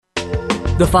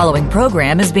The following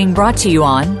program is being brought to you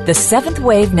on the Seventh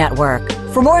Wave Network.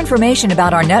 For more information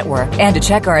about our network and to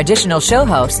check our additional show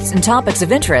hosts and topics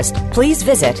of interest, please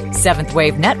visit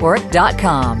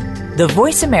seventhwavenetwork.com. The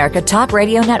Voice America Talk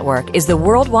Radio Network is the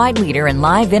worldwide leader in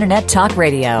live Internet talk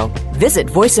radio. Visit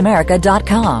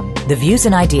voiceamerica.com. The views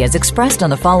and ideas expressed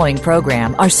on the following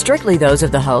program are strictly those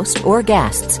of the host or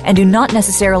guests and do not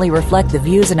necessarily reflect the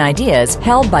views and ideas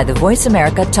held by the Voice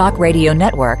America Talk Radio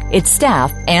Network, its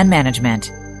staff, and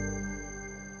management.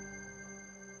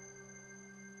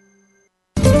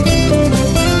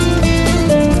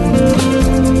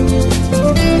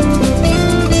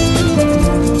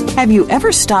 Have you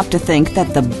ever stopped to think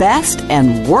that the best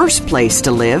and worst place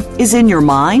to live is in your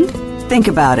mind? Think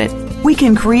about it. We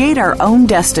can create our own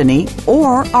destiny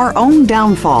or our own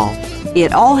downfall.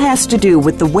 It all has to do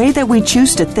with the way that we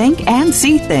choose to think and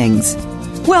see things.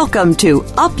 Welcome to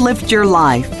Uplift Your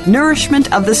Life,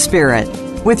 Nourishment of the Spirit,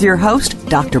 with your host,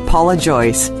 Dr. Paula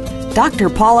Joyce. Dr.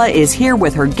 Paula is here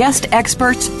with her guest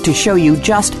experts to show you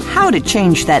just how to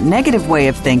change that negative way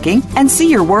of thinking and see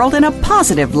your world in a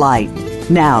positive light.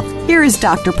 Now, here is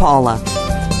Dr. Paula.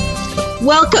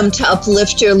 Welcome to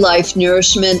Uplift Your Life,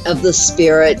 Nourishment of the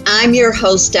Spirit. I'm your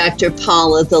host, Dr.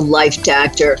 Paula, the Life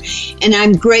Doctor, and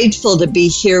I'm grateful to be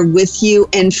here with you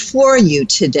and for you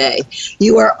today.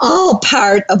 You are all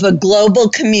part of a global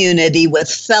community with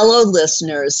fellow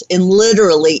listeners in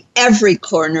literally every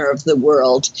corner of the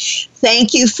world.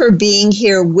 Thank you for being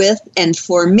here with and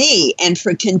for me, and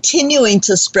for continuing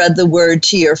to spread the word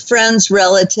to your friends,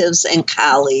 relatives, and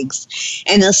colleagues.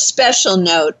 And a special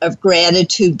note of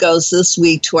gratitude goes this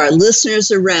week to our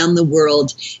listeners around the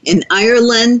world in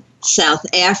Ireland, South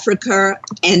Africa,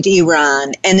 and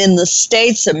Iran, and in the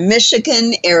states of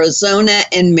Michigan, Arizona,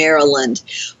 and Maryland.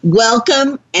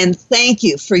 Welcome and thank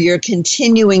you for your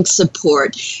continuing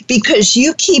support. Because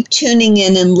you keep tuning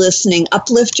in and listening,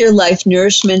 Uplift Your Life,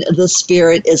 Nourishment of the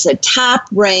Spirit is a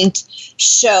top-ranked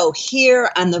show here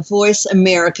on the Voice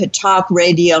America Talk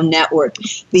Radio Network,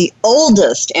 the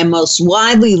oldest and most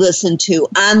widely listened to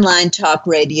online talk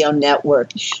radio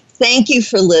network. Thank you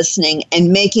for listening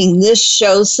and making this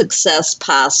show's success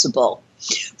possible.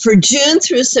 For June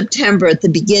through September, at the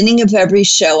beginning of every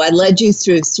show, I led you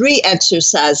through 3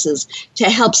 exercises to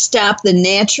help stop the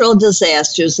natural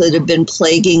disasters that have been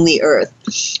plaguing the earth.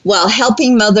 While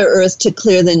helping Mother Earth to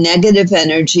clear the negative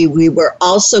energy, we were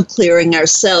also clearing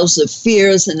ourselves of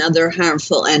fears and other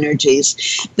harmful energies.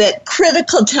 That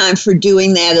critical time for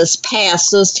doing that is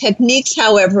past. Those techniques,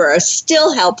 however, are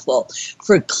still helpful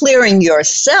for clearing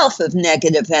yourself of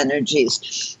negative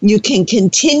energies. You can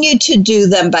continue to do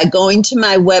them by going to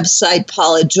my website,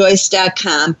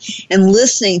 paulajoyce.com, and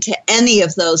listening to any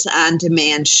of those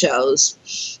on-demand shows.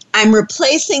 I'm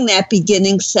replacing that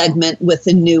beginning segment with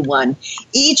a new one.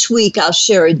 Each week, I'll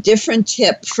share a different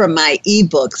tip from my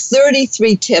ebook,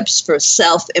 33 Tips for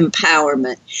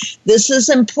Self-Empowerment. This is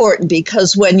important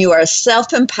because when you are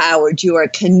self-empowered, you are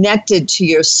connected to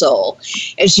your soul.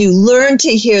 As you learn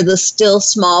to hear the still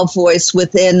small voice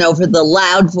within over the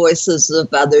loud voices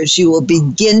of others, you will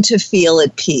begin to feel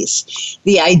at peace.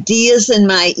 The ideas in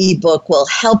my ebook will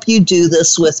help you do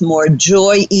this with more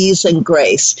joy, ease, and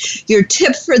grace. Your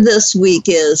tip for this week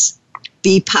is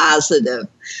be positive.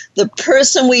 The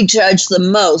person we judge the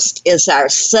most is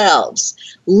ourselves.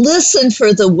 Listen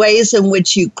for the ways in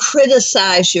which you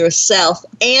criticize yourself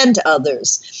and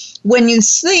others. When you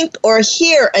think or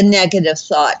hear a negative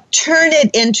thought, turn it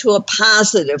into a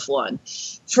positive one.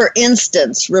 For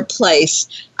instance, replace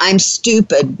 "I'm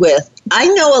stupid" with "I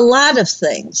know a lot of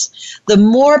things." The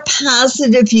more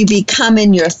positive you become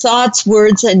in your thoughts,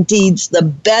 words, and deeds, the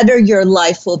better your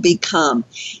life will become.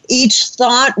 Each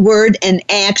thought, word, and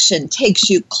action takes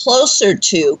you closer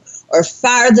to or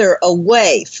farther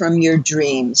away from your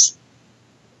dreams.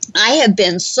 I have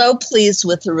been so pleased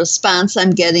with the response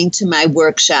I'm getting to my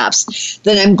workshops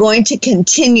that I'm going to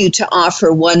continue to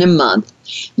offer one a month.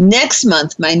 Next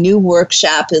month, my new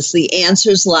workshop is The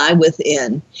Answers Lie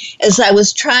Within. As I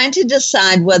was trying to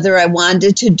decide whether I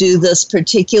wanted to do this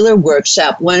particular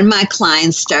workshop, one of my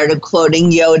clients started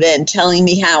quoting Yoda and telling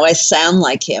me how I sound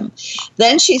like him.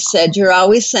 Then she said, "You're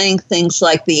always saying things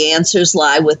like the answers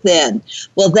lie within."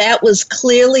 Well, that was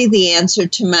clearly the answer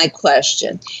to my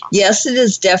question. Yes, it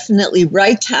is definitely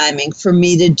right timing for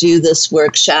me to do this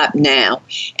workshop now.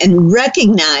 And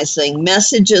recognizing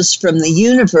messages from the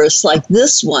universe like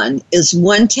this one is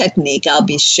one technique I'll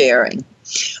be sharing.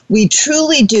 We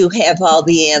truly do have all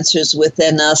the answers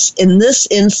within us. In this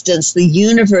instance, the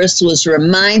universe was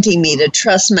reminding me to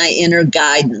trust my inner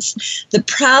guidance. The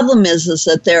problem is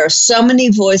that there are so many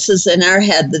voices in our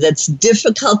head that it's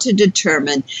difficult to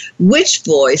determine which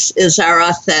voice is our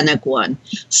authentic one.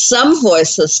 Some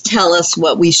voices tell us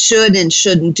what we should and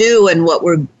shouldn't do and what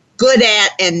we're good at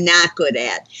and not good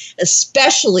at,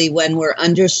 especially when we're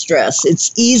under stress.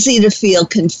 It's easy to feel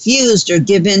confused or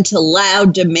give in to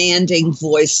loud, demanding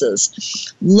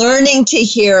voices. Learning to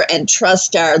hear and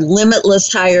trust our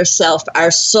limitless higher self,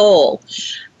 our soul,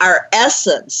 our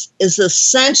essence, is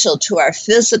essential to our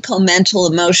physical, mental,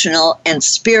 emotional, and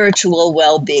spiritual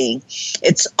well-being.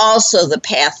 It's also the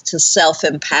path to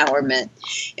self-empowerment.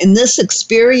 In this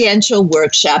experiential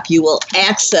workshop, you will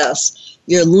access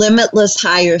your limitless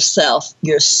higher self,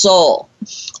 your soul.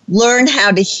 Learn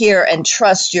how to hear and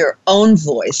trust your own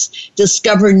voice.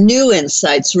 Discover new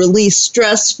insights, release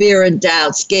stress, fear, and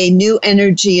doubts, gain new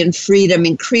energy and freedom,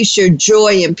 increase your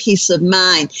joy and peace of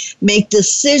mind, make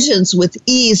decisions with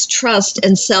ease, trust,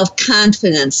 and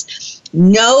self-confidence.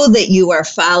 Know that you are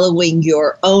following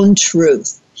your own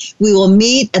truth. We will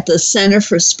meet at the Center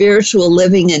for Spiritual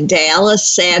Living in Dallas,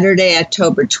 Saturday,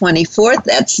 October 24th.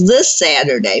 That's this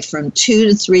Saturday from 2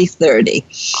 to 3:30.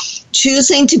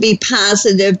 Choosing to be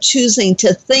positive, choosing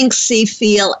to think, see,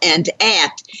 feel, and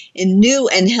act in new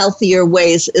and healthier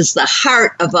ways is the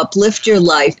heart of Uplift Your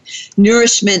Life,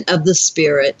 nourishment of the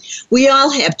spirit. We all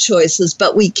have choices,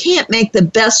 but we can't make the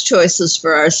best choices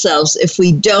for ourselves if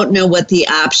we don't know what the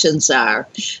options are.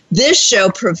 This show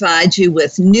provides you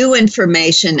with new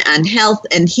information on health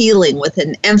and healing with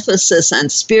an emphasis on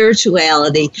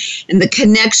spirituality and the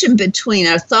connection between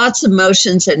our thoughts,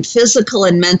 emotions, and physical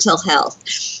and mental health.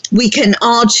 We can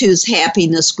all choose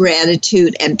happiness,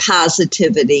 gratitude, and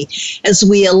positivity as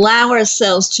we allow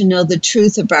ourselves to know the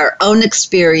truth of our own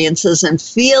experiences and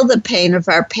feel the pain of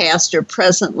our past or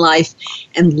present life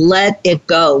and let it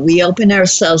go. We open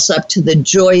ourselves up to the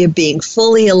joy of being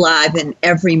fully alive in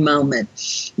every moment.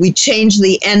 We change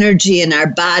the energy in our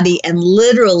body and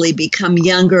literally become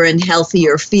younger and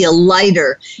healthier, feel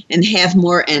lighter, and have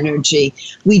more energy.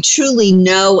 We truly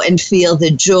know and feel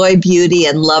the joy, beauty,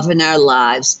 and love in our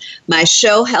lives. My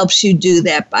show helps you do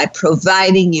that by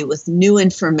providing you with new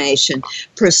information,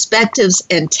 perspectives,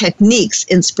 and techniques,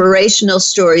 inspirational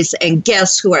stories, and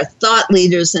guests who are thought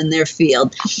leaders in their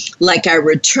field, like our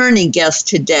returning guest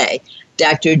today,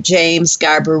 Dr. James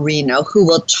Garbarino, who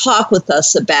will talk with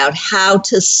us about how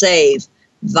to save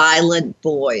violent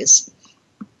boys.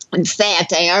 In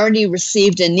fact, I already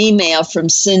received an email from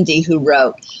Cindy who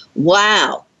wrote,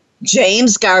 "Wow,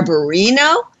 James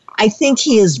Garbarino? I think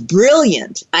he is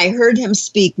brilliant. I heard him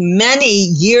speak many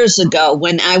years ago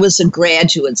when I was a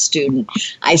graduate student.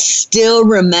 I still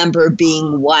remember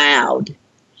being wowed."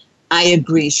 I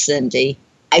agree, Cindy.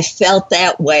 I felt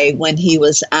that way when he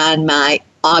was on my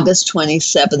August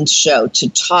 27th show to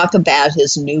talk about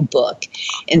his new book.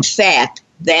 In fact,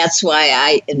 that's why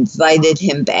I invited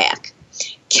him back.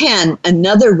 Ken,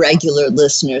 another regular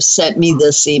listener, sent me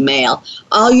this email.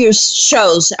 "All your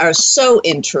shows are so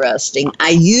interesting. I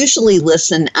usually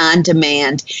listen on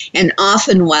demand and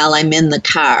often while I'm in the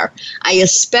car. I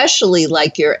especially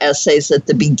like your essays at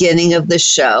the beginning of the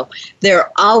show. They're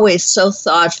always so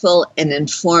thoughtful and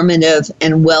informative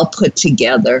and well put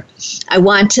together." I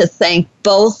want to thank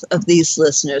both of these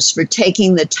listeners for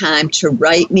taking the time to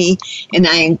write me, and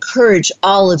I encourage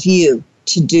all of you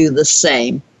to do the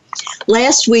same.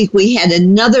 Last week, we had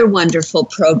another wonderful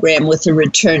program with a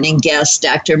returning guest,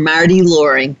 Dr. Marty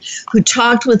Loring, who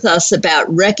talked with us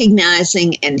about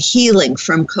recognizing and healing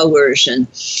from coercion.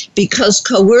 Because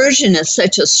coercion is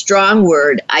such a strong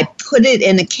word, I put it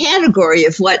in a category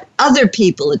of what other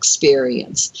people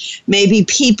experience, maybe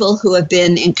people who have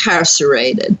been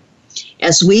incarcerated.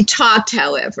 As we talked,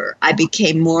 however, I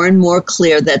became more and more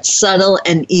clear that subtle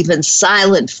and even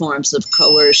silent forms of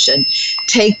coercion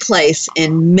take place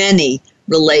in many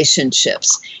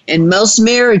relationships. In most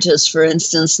marriages, for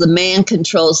instance, the man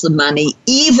controls the money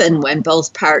even when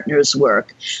both partners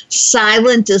work.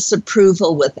 Silent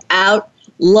disapproval without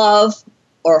love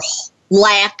or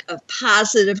lack of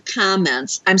positive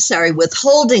comments,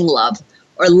 withholding love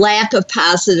or lack of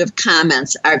positive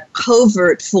comments are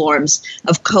covert forms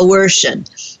of coercion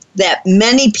that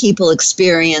many people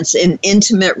experience in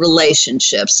intimate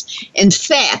relationships. In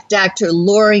fact, Dr.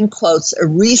 Loring quotes a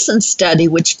recent study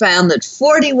which found that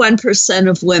 41%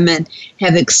 of women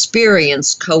have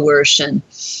experienced coercion,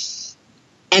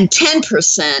 and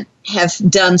 10% have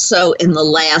done so in the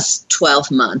last 12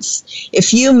 months.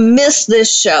 If you missed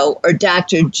this show or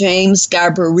Dr. James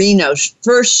Garbarino's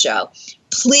first show,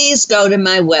 please go to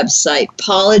my website,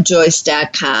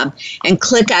 paulajoyce.com, and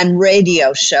click on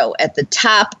Radio Show at the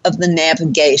top of the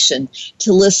navigation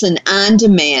to listen on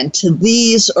demand to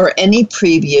these or any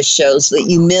previous shows that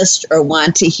you missed or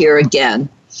want to hear again.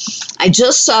 I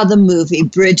just saw the movie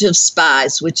Bridge of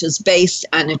Spies, which is based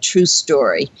on a true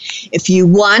story. If you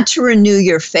want to renew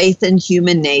your faith in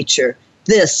human nature,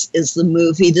 this is the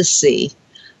movie to see.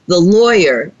 The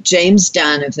lawyer, James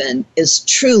Donovan, is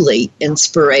truly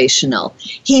inspirational.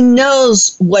 He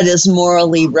knows what is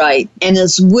morally right and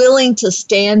is willing to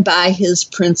stand by his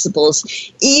principles,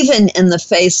 even in the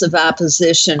face of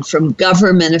opposition from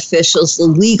government officials, the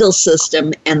legal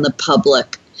system, and the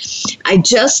public. I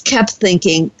just kept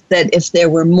thinking that if there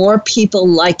were more people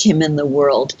like him in the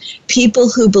world, people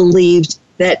who believed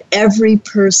that every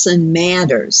person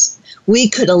matters, we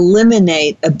could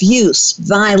eliminate abuse,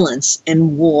 violence,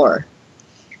 and war.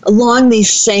 Along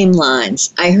these same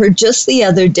lines, I heard just the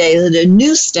other day that a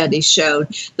new study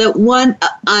showed that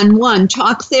one-on-one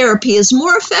talk therapy is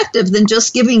more effective than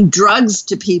just giving drugs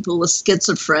to people with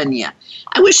schizophrenia.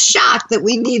 I was shocked that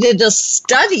we needed a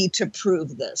study to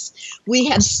prove this. We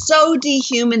have so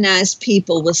dehumanized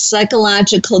people with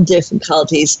psychological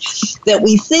difficulties that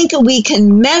we think we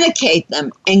can medicate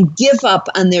them and give up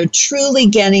on their truly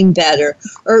getting better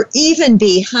or even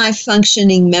be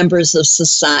high-functioning members of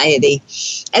society.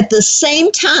 At the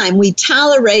same time, we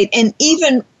tolerate and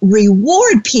even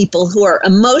reward people who are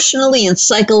emotionally and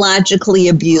psychologically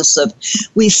abusive.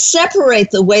 We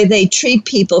separate the way they treat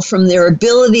people from their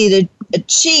ability to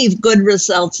achieve good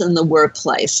results in the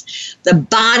workplace. The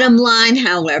bottom line,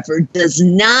 however, does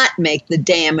not make the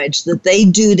damage that they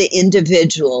do to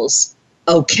individuals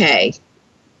okay.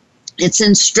 It's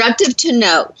instructive to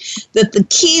note that the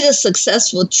key to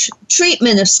successful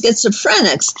treatment of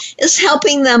schizophrenics is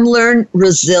helping them learn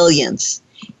resilience.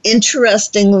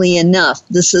 Interestingly enough,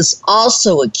 this is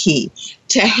also a key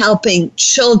to helping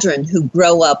children who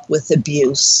grow up with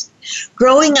abuse.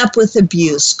 Growing up with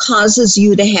abuse causes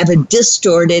you to have a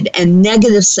distorted and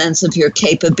negative sense of your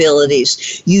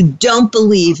capabilities. You don't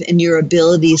believe in your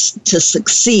abilities to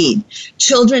succeed.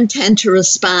 Children tend to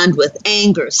respond with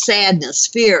anger, sadness,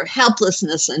 fear,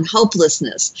 helplessness, and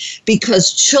hopelessness.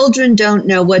 Because children don't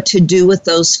know what to do with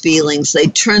those feelings, they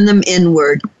turn them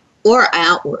inward or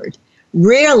outward.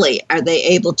 Rarely are they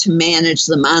able to manage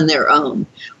them on their own.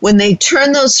 When they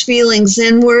turn those feelings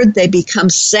inward, they become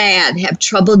sad, have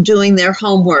trouble doing their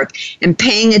homework and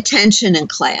paying attention in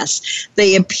class.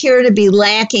 They appear to be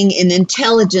lacking in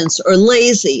intelligence or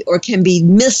lazy or can be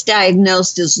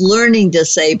misdiagnosed as learning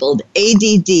disabled,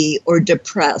 ADD, or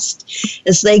depressed.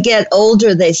 As they get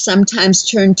older, they sometimes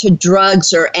turn to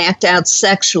drugs or act out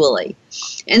sexually.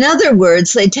 In other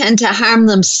words, they tend to harm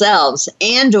themselves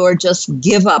and or just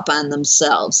give up on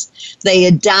themselves. They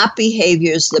adopt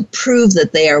behaviors that prove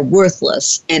that they are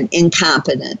worthless and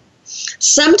incompetent.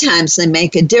 Sometimes they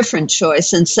make a different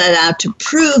choice and set out to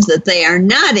prove that they are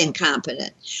not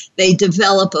incompetent. They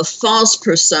develop a false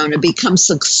persona, become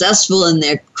successful in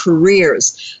their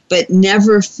careers, but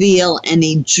never feel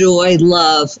any joy,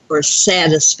 love, or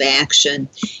satisfaction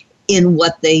in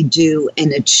what they do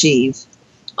and achieve.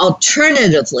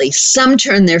 Alternatively, some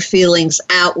turn their feelings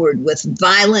outward with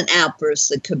violent outbursts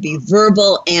that could be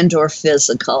verbal and or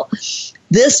physical.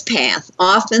 This path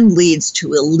often leads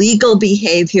to illegal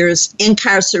behaviors,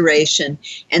 incarceration,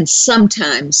 and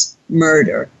sometimes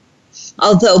murder.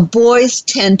 Although boys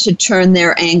tend to turn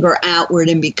their anger outward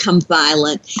and become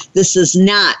violent, this is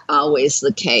not always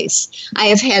the case. I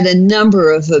have had a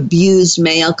number of abused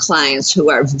male clients who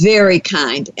are very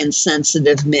kind and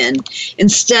sensitive men.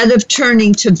 Instead of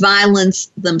turning to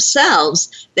violence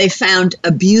themselves, they found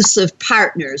abusive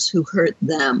partners who hurt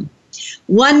them.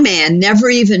 One man never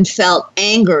even felt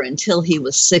anger until he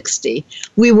was 60.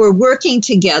 We were working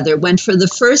together when for the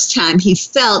first time he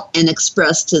felt and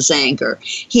expressed his anger.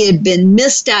 He had been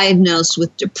misdiagnosed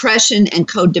with depression and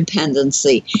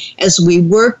codependency. As we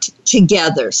worked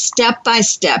together, step by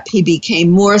step, he became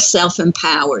more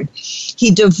self-empowered. He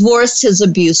divorced his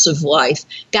abusive wife,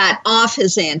 got off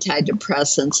his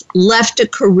antidepressants, left a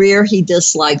career he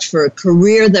disliked for a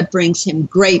career that brings him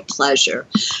great pleasure.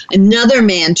 Another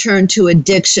man turned to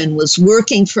addiction, was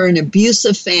working for an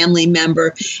abusive family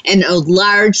member, and owed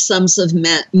large sums of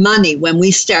money when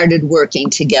we started working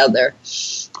together.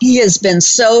 He has been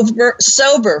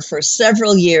sober for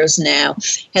several years now,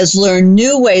 has learned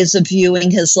new ways of viewing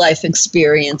his life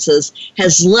experiences,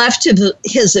 has left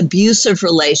his abusive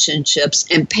relationships,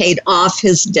 and paid off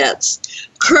his debts.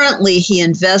 Currently, he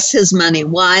invests his money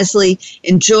wisely,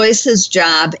 enjoys his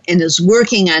job, and is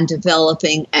working on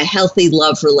developing a healthy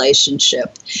love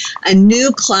relationship. A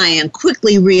new client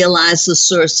quickly realized the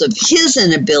source of his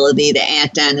inability to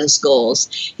act on his goals.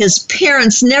 His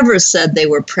parents never said they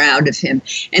were proud of him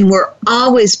and were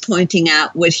always pointing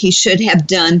out what he should have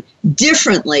done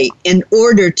differently in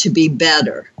order to be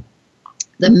better.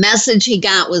 The message he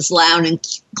got was loud and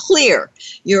clear.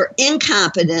 You're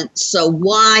incompetent, so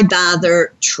why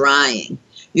bother trying?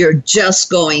 You're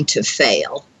just going to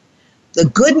fail. The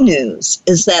good news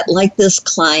is that, like this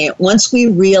client, once we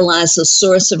realize the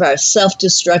source of our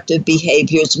self-destructive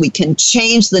behaviors, we can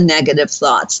change the negative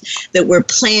thoughts that were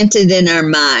planted in our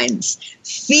minds.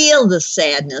 Feel the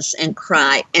sadness and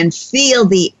cry, and feel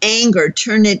the anger,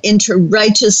 turn it into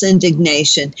righteous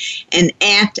indignation, and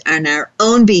act on our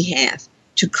own behalf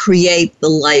to create the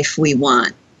life we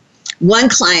want. One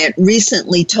client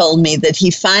recently told me that he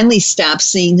finally stopped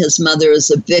seeing his mother as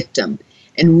a victim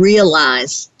and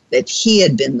realized that he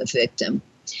had been the victim.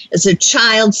 As a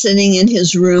child sitting in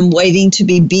his room waiting to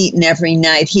be beaten every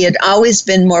night, he had always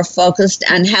been more focused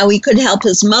on how he could help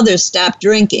his mother stop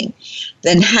drinking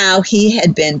than how he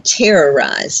had been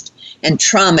terrorized and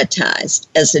traumatized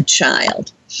as a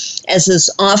child. As is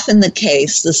often the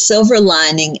case, the silver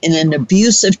lining in an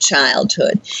abusive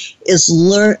childhood is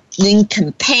learning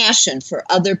compassion for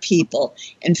other people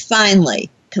and finally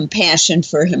compassion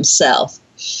for himself.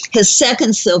 His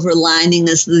second silver lining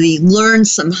is that he learned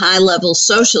some high-level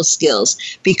social skills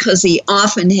because he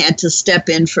often had to step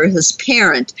in for his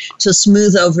parent to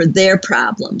smooth over their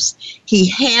problems. He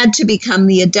had to become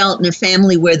the adult in a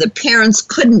family where the parents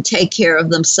couldn't take care of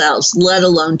themselves, let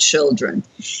alone children.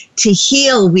 To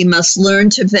heal, we must learn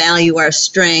to value our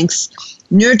strengths,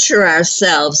 nurture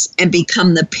ourselves, and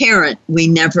become the parent we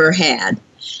never had.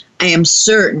 I am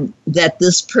certain that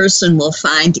this person will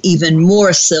find even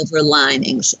more silver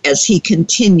linings as he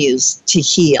continues to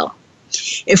heal.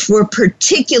 If we're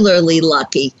particularly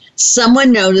lucky,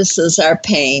 someone notices our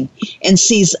pain and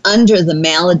sees under the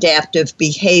maladaptive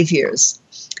behaviors.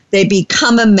 They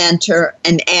become a mentor,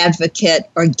 an advocate,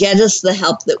 or get us the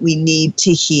help that we need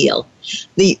to heal.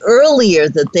 The earlier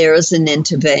that there is an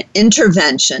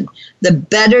intervention, the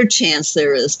better chance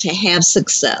there is to have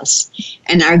success.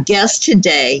 And our guest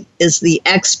today is the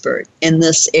expert in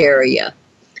this area.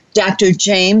 Dr.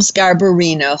 James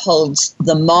Garbarino holds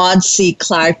the Maud C.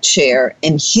 Clark Chair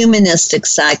in Humanistic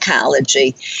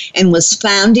Psychology and was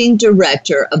founding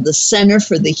director of the Center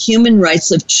for the Human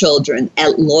Rights of Children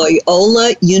at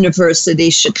Loyola University,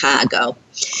 Chicago.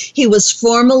 He was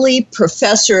formerly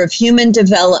professor of human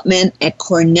development at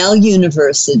Cornell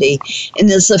University and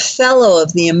is a fellow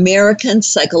of the American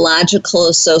Psychological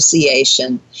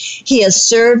Association. He has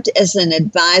served as an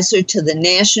advisor to the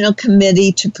National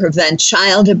Committee to Prevent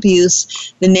Child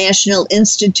Abuse, the National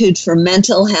Institute for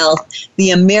Mental Health,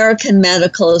 the American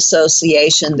Medical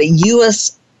Association, the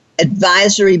U.S.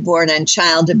 Advisory Board on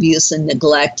Child Abuse and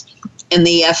Neglect, and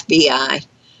the FBI.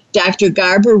 Dr.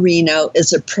 Garbarino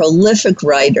is a prolific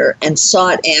writer and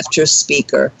sought-after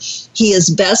speaker. He is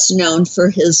best known for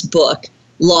his book,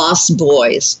 Lost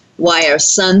Boys, Why Our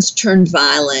Sons Turn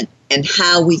Violent and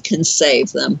How We Can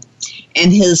Save Them,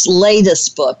 and his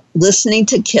latest book, Listening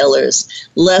to Killers,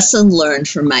 Lesson Learned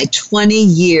from My 20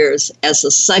 Years as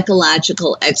a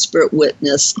Psychological Expert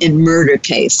Witness in Murder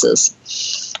Cases.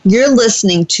 You're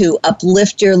listening to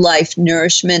Uplift Your Life,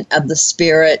 Nourishment of the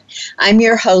Spirit. I'm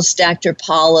your host, Dr.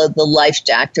 Paula, the Life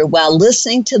Doctor. While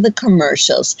listening to the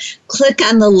commercials, click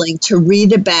on the link to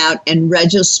read about and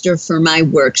register for my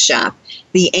workshop.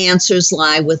 The answers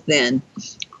lie within.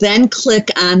 Then click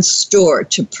on Store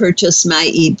to purchase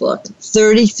my ebook,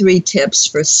 33 Tips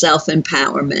for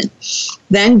Self-Empowerment.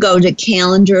 Then go to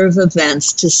Calendar of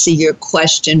Events to see your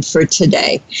question for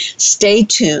today. Stay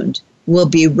tuned. We'll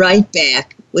be right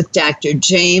back with Dr.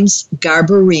 James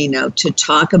Garbarino to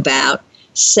talk about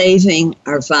saving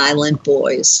our violent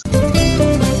boys.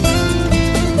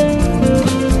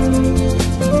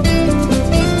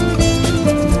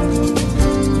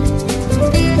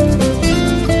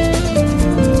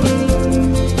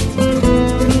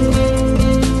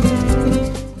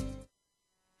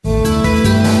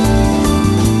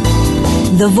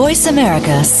 The Voice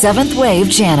America 7th Wave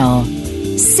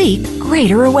Channel. Seek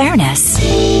greater awareness.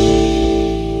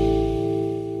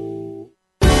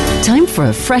 Time for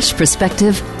a fresh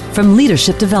perspective. From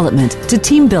leadership development to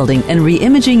team building and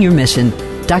reimaging your mission,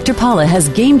 Dr. Paula has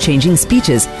game-changing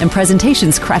speeches and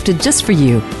presentations crafted just for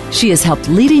you. She has helped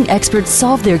leading experts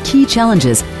solve their key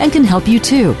challenges and can help you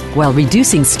too, while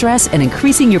reducing stress and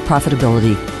increasing your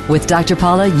profitability. With Dr.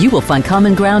 Paula, you will find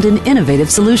common ground and innovative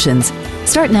solutions.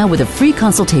 Start now with a free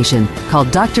consultation. Call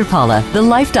Dr. Paula, the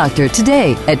Life Doctor,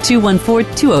 today at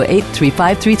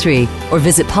 214-208-3533 or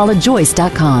visit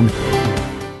paulajoyce.com.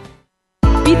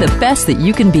 Be the best that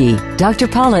you can be. Dr.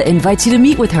 Paula invites you to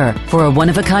meet with her for a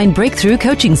one-of-a-kind breakthrough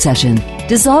coaching session.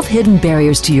 Dissolve hidden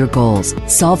barriers to your goals,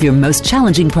 solve your most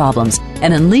challenging problems,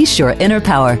 and unleash your inner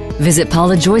power. Visit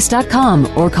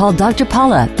paulajoyce.com or call Dr.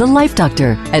 Paula, the Life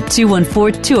Doctor, at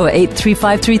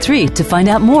 214-208-3533 to find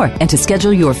out more and to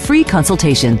schedule your free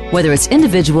consultation. Whether it's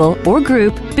individual or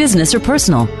group, business or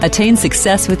personal, attain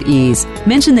success with ease.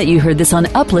 Mention that you heard this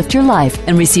on Uplift Your Life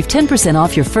and receive 10%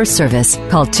 off your first service.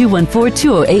 Call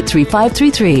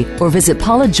 214-208-3533 or visit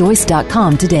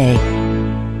paulajoyce.com today.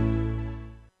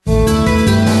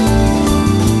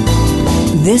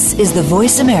 This is the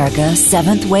Voice America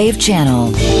 7th Wave Channel.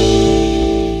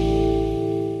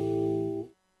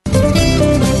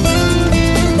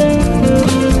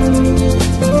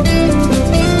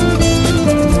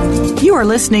 You are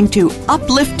listening to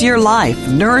Uplift Your Life,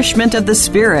 Nourishment of the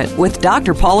Spirit with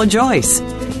Dr. Paula Joyce.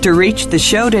 To reach the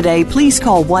show today, please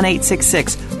call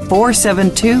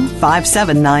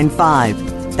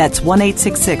 1-866-472-5795. That's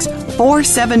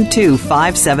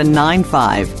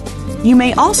 1-866-472-5795. You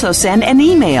may also send an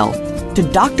email to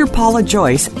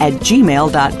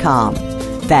drpaulajoyce@gmail.com.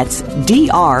 That's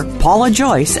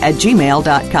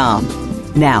drpaulajoyce@gmail.com.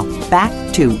 Now, back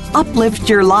to Uplift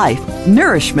Your Life,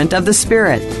 Nourishment of the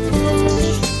Spirit.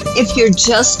 If you're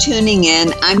just tuning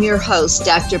in, I'm your host,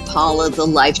 Dr. Paula, the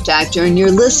Life Doctor, and you're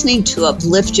listening to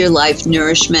Uplift Your Life,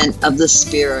 Nourishment of the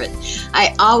Spirit.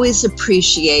 I always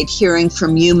appreciate hearing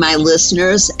from you, my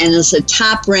listeners, and as a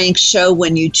top-ranked show,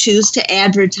 when you choose to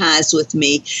advertise with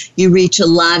me, you reach a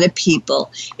lot of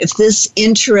people. If this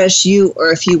interests you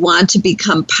or if you want to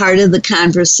become part of the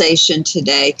conversation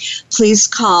today, please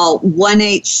call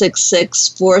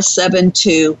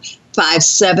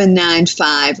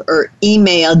 1-866-472-5795 or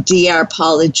email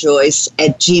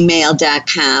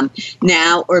drpaulajoyce@gmail.com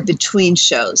now or between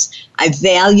shows. I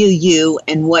value you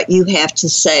and what you have to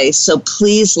say, so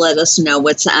please let us know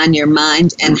what's on your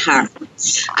mind and heart.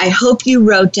 I hope you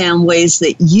wrote down ways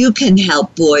that you can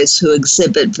help boys who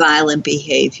exhibit violent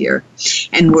behavior.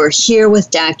 And we're here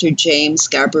with Dr. James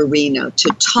Garbarino to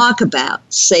talk about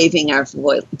saving our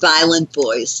violent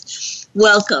boys.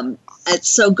 Welcome.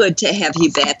 It's so good to have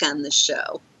you back on the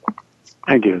show.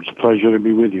 Thank you. It's a pleasure to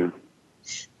be with you.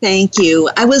 Thank you.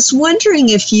 I was wondering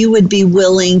if you would be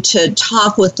willing to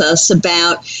talk with us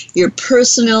about your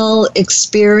personal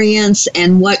experience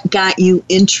and what got you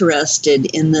interested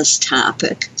in this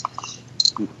topic.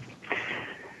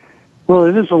 Well,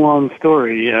 it is a long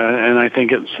story, and I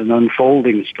think it's an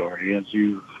unfolding story. As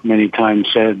you many times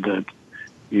said, that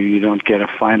you don't get a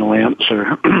final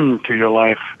answer to your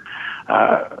life.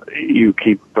 You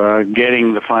keep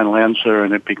getting the final answer,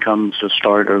 and it becomes the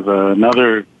start of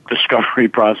another discovery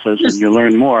process, and you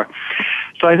learn more.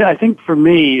 So I think for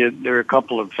me, there are a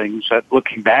couple of things that,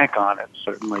 looking back on it,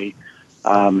 certainly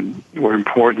were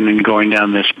important in going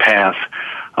down this path.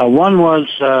 One was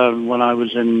when I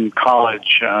was in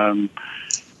college. I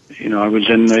was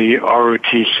in the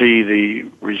ROTC, the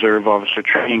Reserve Officer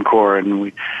Training Corps, and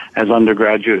we, as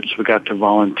undergraduates, we got to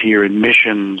volunteer in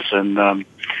missions. And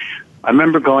I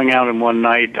remember going out in one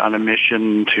night on a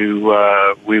mission to,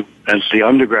 as the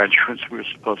undergraduates, we were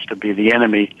supposed to be the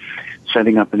enemy,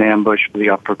 setting up an ambush for the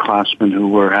upperclassmen who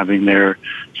were having their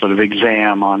sort of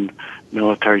exam on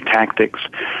military tactics.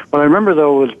 What I remember,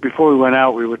 though, was before we went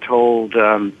out, we were told,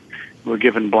 we were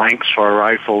given blanks for our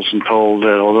rifles and told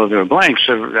that although they were blanks,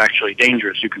 they're actually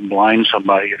dangerous. You can blind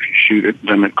somebody if you shoot at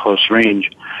them at close range.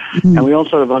 Mm-hmm. And we all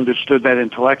sort of understood that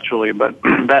intellectually, but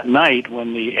that night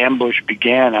when the ambush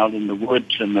began out in the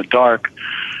woods in the dark,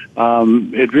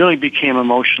 it really became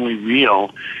emotionally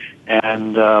real.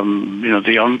 And,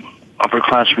 the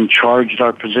upperclassmen charged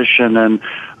our position, and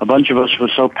a bunch of us were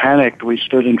so panicked we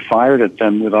stood and fired at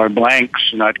them with our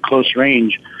blanks and at close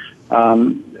range.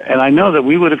 And I know that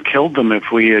we would have killed them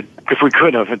if we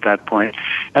could have at that point.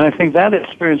 And I think that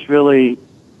experience really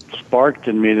sparked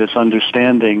in me this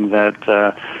understanding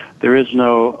that there is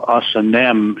no us and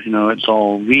them. It's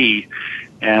all we.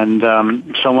 And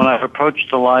so when I've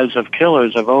approached the lives of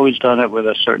killers, I've always done it with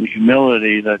a certain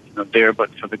humility that, there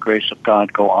but for the grace of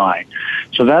God go I.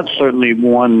 So that's certainly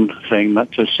one thing,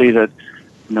 not to see that,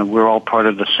 we're all part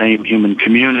of the same human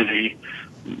community.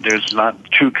 There's not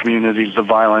two communities, the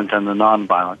violent and the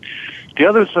nonviolent. The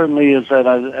other certainly is that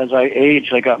as I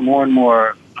aged, I got more and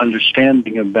more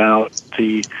understanding about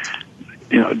the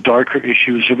darker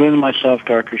issues within myself,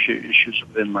 darker issues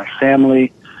within my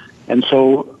family. And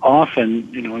so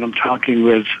often, when I'm talking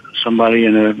with somebody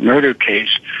in a murder case,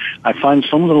 I find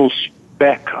some little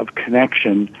speck of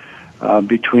connection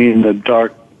between the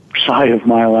dark side of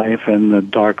my life and the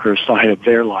darker side of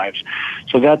their lives.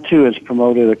 So that, too, has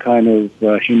promoted a kind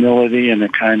of humility and a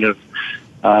kind of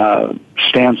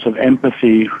stance of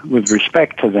empathy with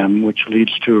respect to them, which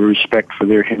leads to a respect for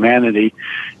their humanity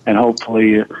and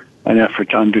hopefully an effort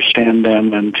to understand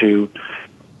them and to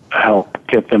help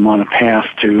get them on a path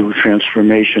to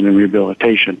transformation and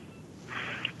rehabilitation.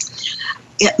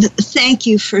 Yeah, thank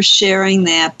you for sharing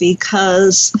that,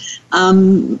 because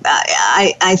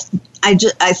I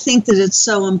think that it's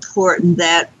so important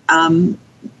that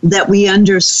that we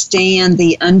understand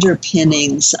the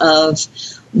underpinnings of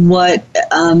what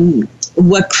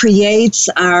creates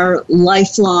our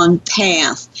lifelong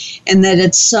path, and that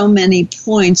at so many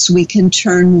points we can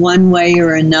turn one way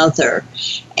or another,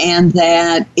 and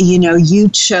that you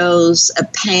chose a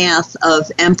path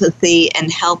of empathy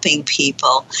and helping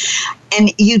people.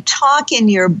 And you talk in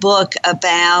your book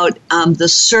about the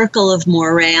circle of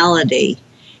morality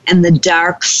and the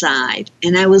dark side.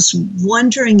 And I was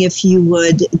wondering if you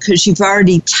would, because you've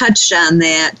already touched on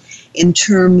that in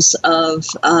terms of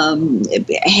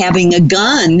having a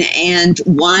gun and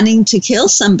wanting to kill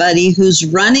somebody who's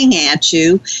running at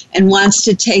you and wants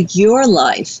to take your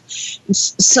life.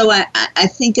 So I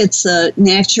think it's a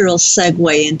natural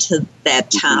segue into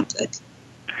that topic.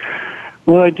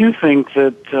 Well, I do think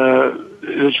that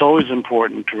it's always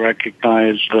important to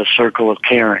recognize the circle of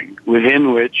caring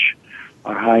within which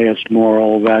our highest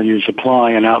moral values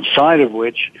apply, and outside of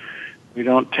which we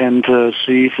don't tend to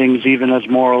see things even as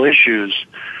moral issues.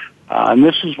 And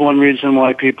this is one reason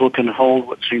why people can hold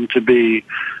what seem to be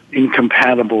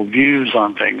incompatible views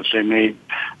on things.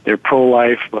 They're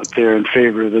pro-life, but they're in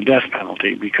favor of the death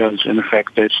penalty, because in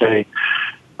effect they say,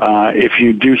 if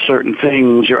you do certain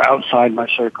things, you're outside my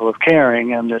circle of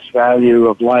caring, and this value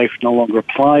of life no longer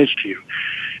applies to you.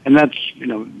 And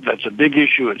that's a big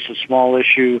issue. It's a small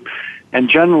issue. And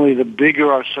generally, the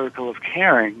bigger our circle of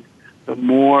caring, the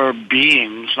more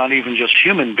beings, not even just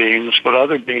human beings, but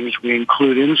other beings we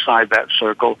include inside that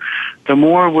circle, the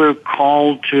more we're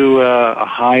called to a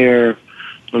higher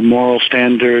moral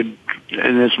standard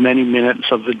in as many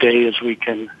minutes of the day as we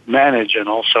can manage, and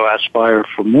also aspire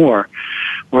for more.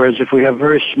 Whereas if we have a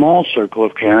very small circle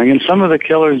of caring, and some of the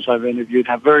killers I've interviewed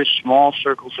have very small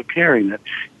circles of caring, that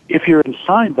if you're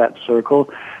inside that circle,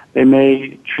 they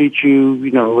may treat you,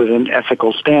 with an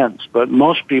ethical stance. But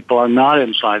most people are not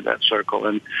inside that circle,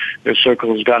 and their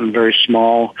circle has gotten very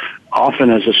small,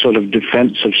 often as a sort of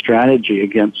defensive strategy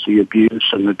against the abuse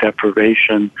and the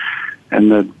deprivation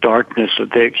and the darkness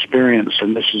that they experience.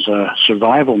 And this is a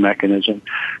survival mechanism.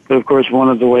 But of course, one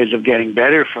of the ways of getting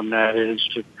better from that is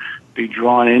to be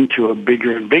drawn into a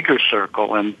bigger and bigger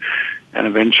circle, and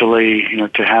eventually,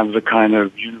 to have the kind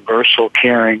of universal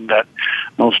caring that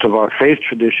most of our faith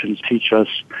traditions teach us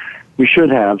we should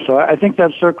have. So I think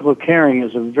that circle of caring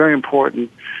is a very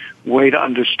important way to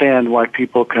understand why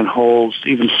people can hold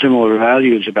even similar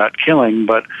values about killing,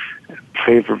 but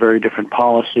favor very different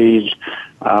policies,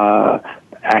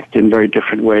 act in very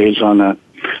different ways on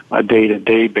a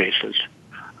day-to-day basis.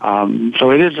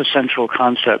 So it is a central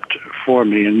concept for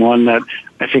me, and one that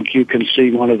I think you can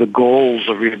see one of the goals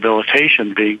of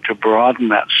rehabilitation being to broaden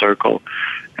that circle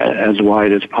as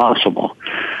wide as possible.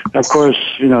 Of course,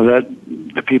 that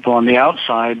the people on the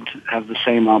outside have the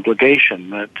same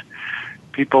obligation, that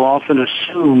people often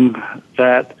assume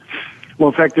that, well,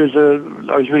 in fact, I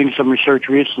was reading some research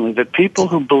recently that people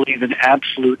who believe in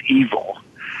absolute evil,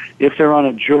 if they're on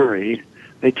a jury,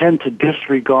 they tend to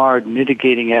disregard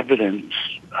mitigating evidence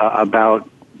about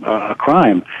a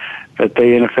crime. That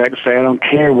they, in effect, say, I don't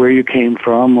care where you came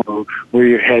from or where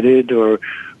you're headed or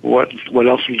what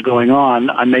else is going on.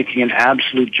 I'm making an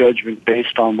absolute judgment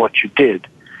based on what you did.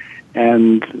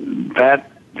 And that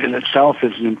in itself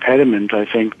is an impediment, I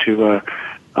think, to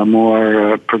a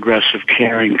more progressive,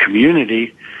 caring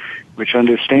community, which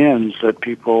understands that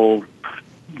people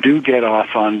do get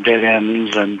off on dead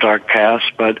ends and dark paths,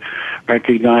 but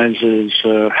recognizes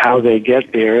how they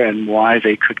get there and why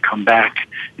they could come back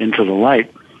into the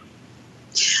light.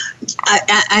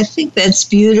 I think that's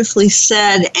beautifully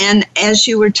said. And as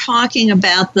you were talking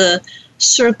about the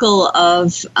circle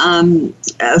of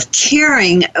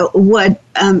caring, what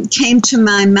came to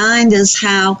my mind is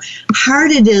how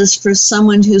hard it is for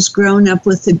someone who's grown up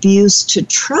with abuse to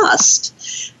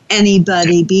trust.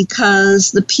 anybody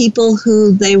because the people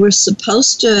who they were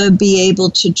supposed to be able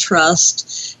to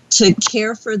trust, to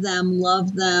care for them,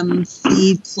 love them,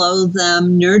 feed, clothe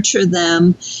them, nurture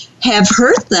them, have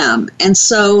hurt them. And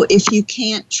so if you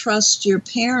can't trust your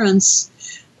parents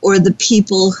or the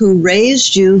people who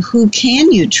raised you, who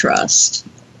can you trust?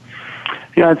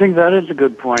 Yeah, I think that is a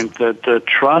good point, that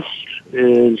trust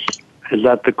is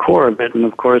at the core of it. And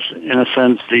of course, in a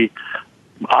sense, the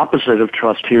opposite of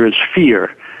trust here is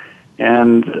fear.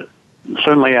 And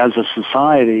certainly as a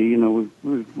society,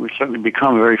 we've certainly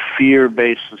become a very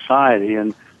fear-based society,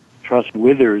 and trust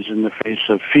withers in the face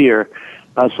of fear.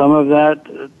 Some of that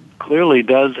clearly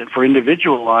does, for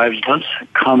individual lives, does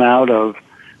come out of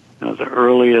the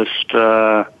earliest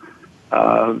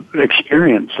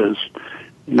experiences.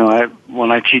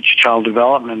 When I teach child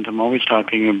development, I'm always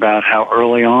talking about how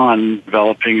early on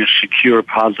developing a secure,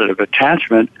 positive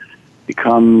attachment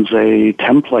becomes a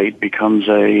template, becomes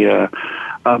a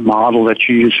model that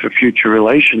you use for future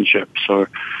relationships. Or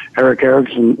Erik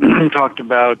Erikson talked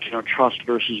about trust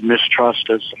versus mistrust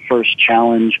as the first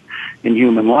challenge in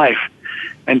human life.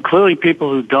 And clearly,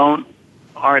 people who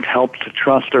aren't helped to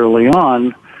trust early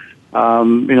on,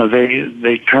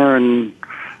 they turn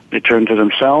to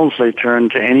themselves. They turn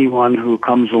to anyone who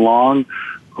comes along,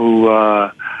 who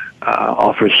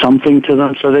offers something to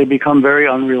them. So they become very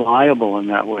unreliable in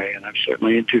that way. And I've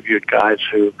certainly interviewed guys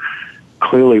who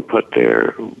clearly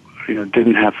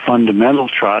didn't have fundamental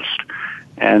trust,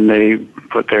 and they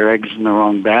put their eggs in the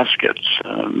wrong baskets,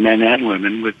 men and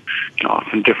women, with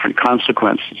often different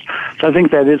consequences. So I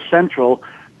think that is central.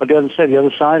 But the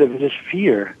other side of it is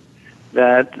fear,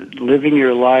 that living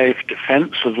your life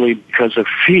defensively because of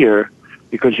fear,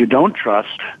 because you don't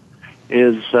trust,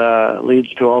 leads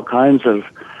to all kinds of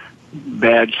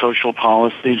bad social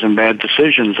policies and bad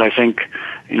decisions. I think,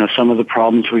 some of the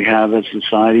problems we have as a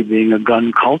society, being a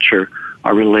gun culture,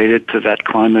 are related to that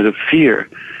climate of fear,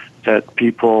 that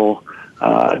people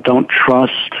don't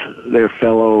trust their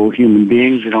fellow human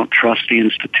beings, they don't trust the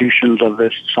institutions of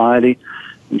their society,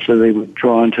 and so they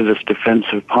withdraw into this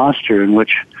defensive posture in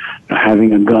which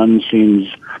having a gun seems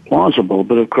plausible.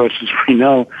 But of course, as we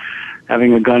know,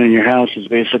 having a gun in your house is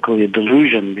basically a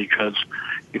delusion, because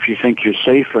if you think you're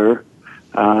safer,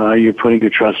 you're putting your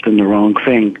trust in the wrong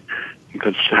thing,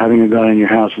 because having a gun in your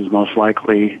house is most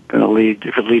likely going to lead,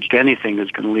 if it leads to anything,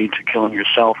 it's going to lead to killing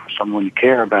yourself or someone you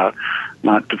care about,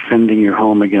 not defending your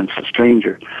home against a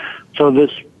stranger. So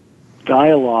this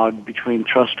dialogue between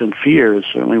trust and fear is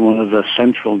certainly one of the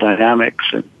central dynamics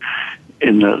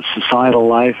in the societal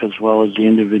life as well as the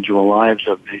individual lives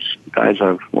of these guys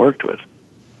I've worked with.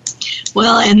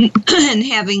 Well, and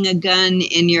having a gun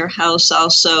in your house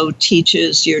also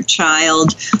teaches your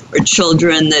child or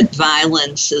children that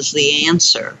violence is the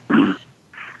answer.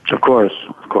 Of course.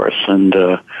 And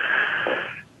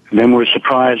then we're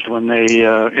surprised when they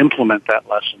implement that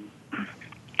lesson.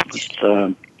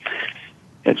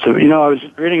 I was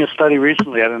reading a study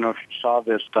recently, I don't know if you saw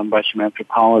this, done by some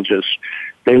anthropologists.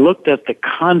 They looked at the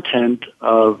content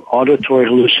of auditory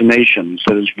hallucinations,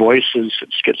 that is, voices that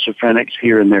schizophrenics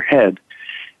hear in their head,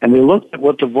 and they looked at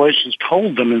what the voices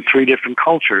told them in 3 different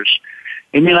cultures.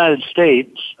 In the United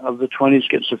States, of the 20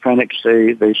 schizophrenics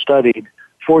they studied,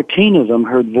 14 of them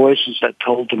heard voices that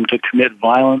told them to commit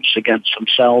violence against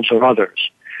themselves or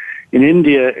others. In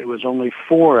India, it was only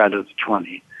 4 out of the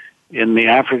 20. In the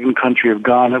African country of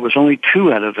Ghana, it was only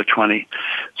 2 out of the 20.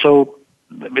 So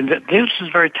this is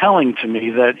very telling to me,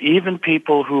 that even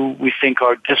people who we think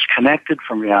are disconnected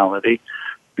from reality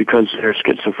because they're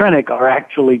schizophrenic are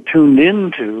actually tuned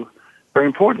into very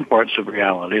important parts of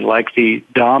reality, like the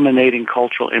dominating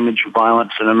cultural image of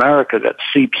violence in America that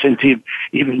seeps into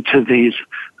even to these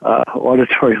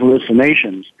auditory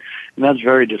hallucinations. And that's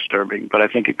very disturbing, but I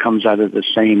think it comes out of the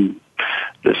same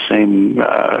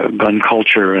gun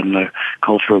culture and the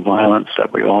culture of violence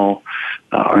that we all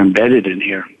are embedded in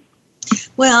here.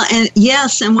 Well, and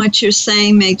yes, and what you're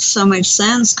saying makes so much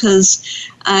sense, because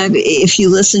if you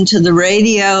listen to the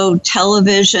radio,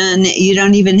 television, you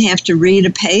don't even have to read a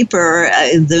paper.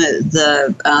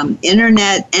 The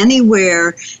internet,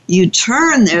 anywhere you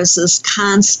turn, there's this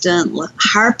constant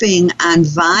harping on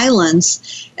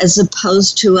violence as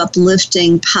opposed to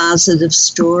uplifting positive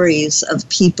stories of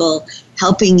people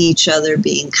helping each other,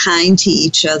 being kind to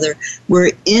each other.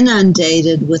 We're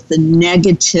inundated with the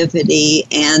negativity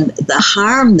and the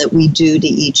harm that we do to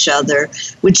each other,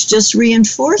 which just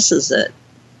reinforces it.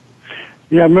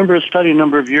 Yeah, I remember a study a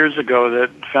number of years ago that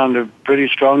found a pretty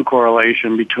strong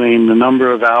correlation between the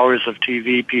number of hours of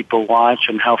TV people watch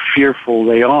and how fearful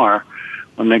they are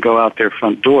when they go out their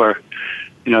front door.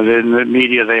 In the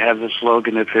media, they have the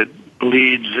slogan, if it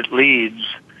bleeds, it leads.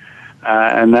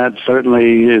 And that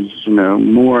certainly is,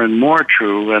 more and more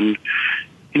true. And,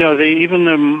 even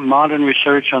the modern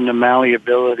research on the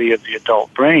malleability of the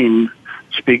adult brain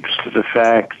speaks to the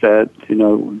fact that,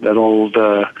 that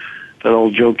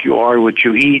old joke, you are what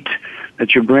you eat,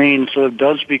 that your brain sort of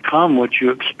does become what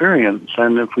you experience.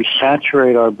 And if we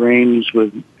saturate our brains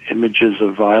with images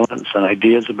of violence and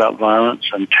ideas about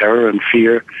violence and terror and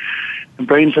fear, the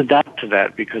brains adapt to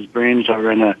that because brains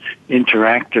are in an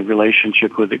interactive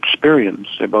relationship with experience.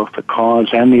 They're both the cause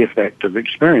and the effect of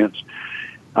experience.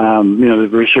 The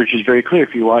research is very clear.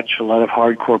 If you watch a lot of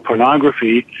hardcore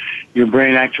pornography, your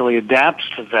brain actually adapts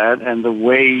to that, and the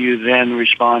way you then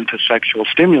respond to sexual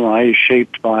stimuli is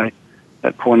shaped by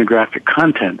that pornographic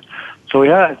content. So,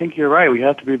 I think you're right. We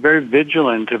have to be very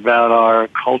vigilant about our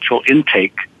cultural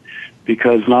intake,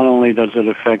 because not only does it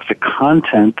affect the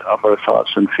content of our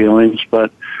thoughts and feelings,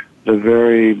 but the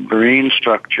very brain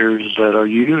structures that are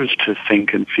used to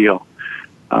think and feel.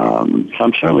 So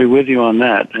I'm certainly with you on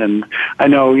that. And I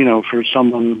know, for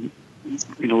someone,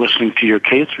 listening to your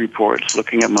case reports,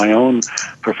 looking at my own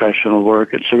professional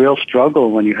work, it's a real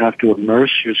struggle when you have to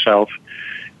immerse yourself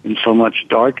in so much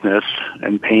darkness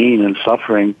and pain and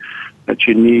suffering that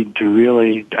you need to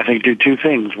really, I think, do two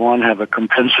things. One, have a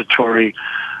compensatory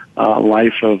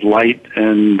life of light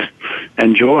and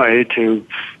joy to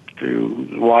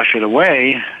wash it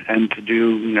away and to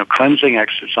do, cleansing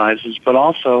exercises, but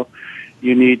also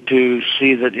you need to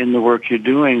see that in the work you're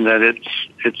doing that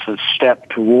it's a step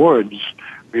towards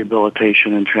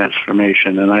rehabilitation and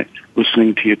transformation. And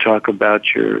listening to you talk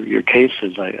about your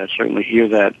cases, I certainly hear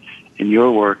that in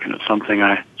your work, and it's something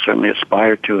I certainly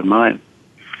aspire to in mine.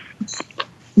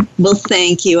 Well,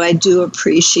 thank you. I do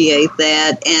appreciate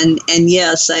that. And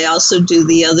yes, I also do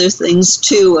the other things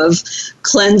too of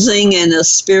cleansing and a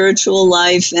spiritual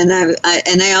life, and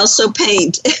I also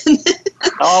paint.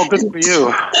 Oh, good for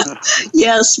you.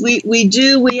 Yes, we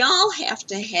do. We all have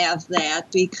to have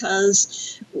that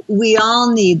because we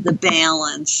all need the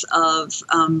balance of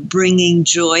bringing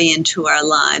joy into our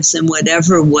lives in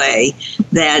whatever way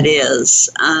that is.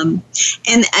 And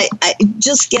I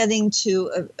just getting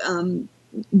to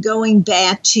going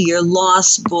back to your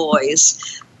Lost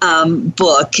Boys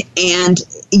book, and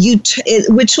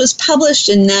which was published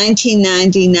in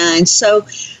 1999. So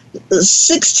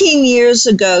 16 years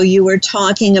ago, you were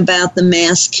talking about the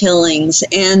mass killings,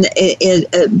 and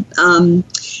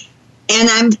and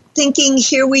I'm thinking,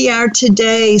 here we are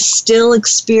today, still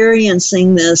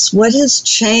experiencing this. What has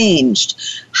changed?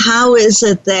 How is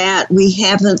it that we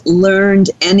haven't learned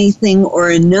anything or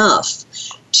enough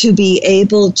to be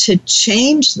able to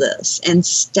change this and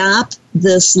stop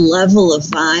this level of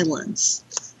violence?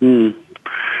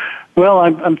 Well,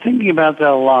 I'm thinking about that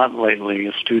a lot lately.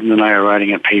 A student and I are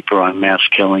writing a paper on mass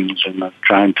killings and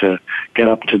trying to get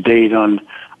up to date on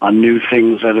new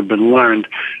things that have been learned.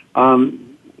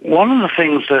 One of the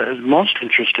things most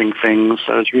interesting things,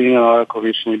 I was reading an article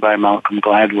recently by Malcolm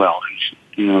Gladwell,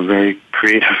 who's a very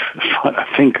creative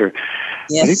thinker.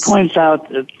 Yes. And he points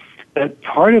out that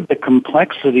part of the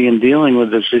complexity in dealing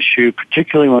with this issue,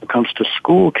 particularly when it comes to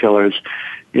school killers,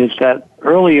 is that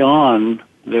early on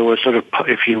there were sort of,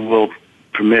 if you will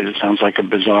permit, it sounds like a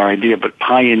bizarre idea, but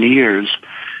pioneers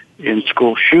in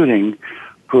school shooting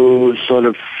who sort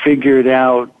of figured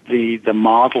out the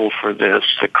model for this,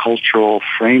 the cultural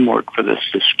framework for this,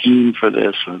 the scheme for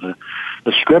this, or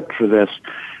the script for this.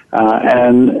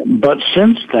 But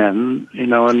since then,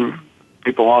 and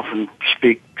people often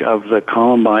speak of the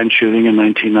Columbine shooting in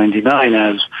 1999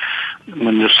 as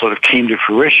when this sort of came to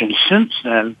fruition. Since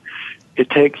then, it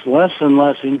takes less and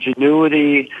less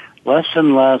ingenuity, less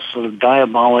and less sort of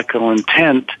diabolical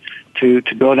intent to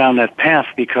go down that path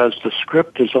because the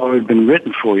script has already been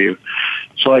written for you.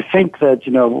 So I think that,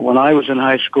 when I was in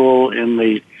high school in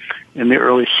the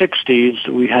early 60s,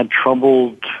 we had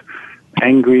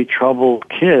angry, troubled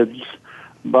kids,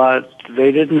 but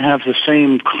they didn't have the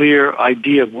same clear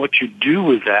idea of what you do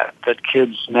with that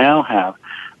kids now have.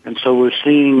 And so we're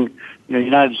seeing, the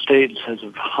United States has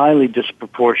a highly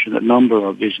disproportionate number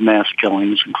of these mass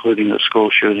killings, including the school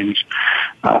shootings.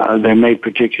 They're made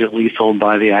particularly lethal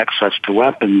by the access to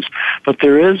weapons. But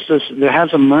there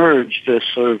has emerged this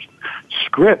sort of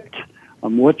script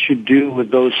on what you do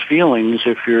with those feelings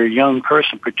if you're a young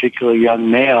person, particularly a young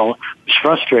male, who's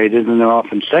frustrated, and they're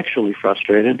often sexually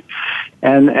frustrated.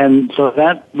 And so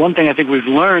that one thing I think we've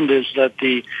learned is that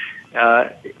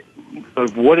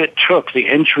of what it took, the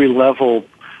entry-level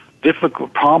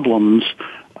difficult problems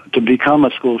to become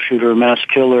a school shooter, a mass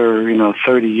killer,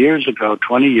 30 years ago,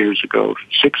 20 years ago,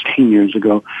 16 years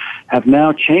ago, have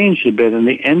now changed a bit, and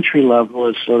the entry level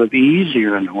is sort of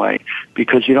easier in a way.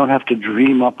 because you don't have to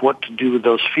dream up what to do with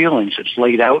those feelings. It's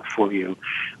laid out for you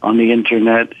on the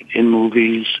internet, in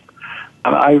movies.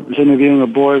 I was interviewing a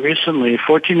boy recently, a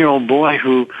 14-year-old boy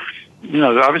who,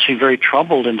 obviously very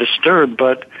troubled and disturbed,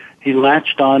 but he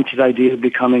latched on to the idea of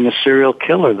becoming a serial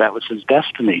killer. That was his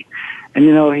destiny. And,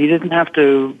 he didn't have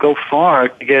to go far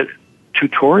to get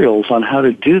tutorials on how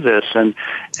to do this, and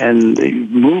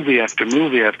movie after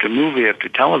movie after movie after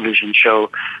television show.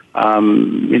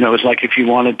 It's like if you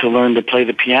wanted to learn to play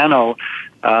the piano,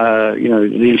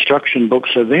 the instruction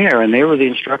books are there, and there were the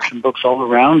instruction books all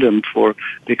around him for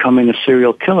becoming a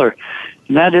serial killer.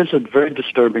 And that is a very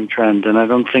disturbing trend, and I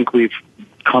don't think we've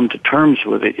come to terms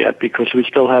with it yet, because we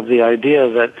still have the idea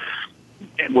that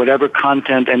whatever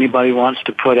content anybody wants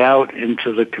to put out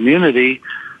into the community,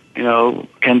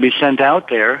 can be sent out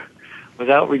there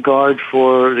without regard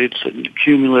for its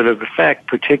cumulative effect,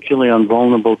 particularly on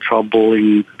vulnerable,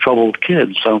 troubled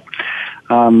kids. So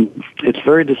it's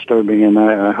very disturbing, and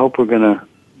I hope we're going to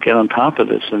get on top of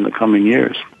this in the coming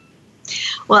years.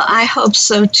 Well, I hope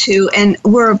so too. And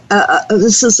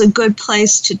this is a good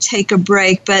place to take a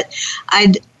break, but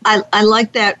I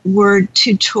like that word,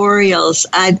 tutorials.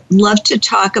 I'd love to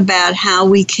talk about how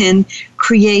we can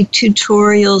create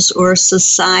tutorials or a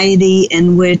society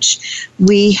in which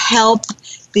we help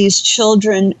these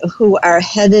children who are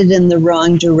headed in the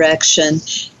wrong direction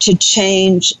to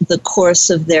change the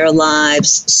course of their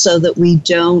lives so that we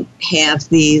don't have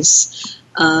these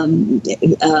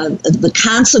the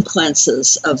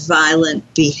consequences of violent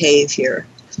behavior.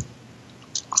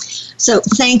 So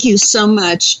thank you so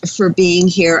much for being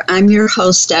here. I'm your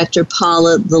host, Dr.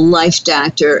 Paula, the Life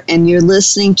Doctor, and you're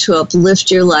listening to Uplift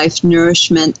Your Life,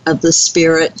 Nourishment of the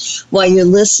Spirit. While you're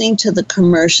listening to the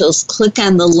commercials, click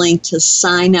on the link to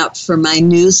sign up for my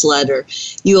newsletter.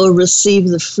 You will receive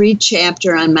the free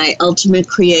chapter on my ultimate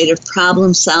creative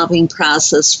problem-solving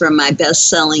process from my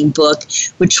best-selling book,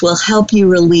 which will help you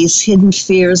release hidden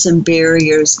fears and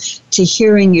barriers to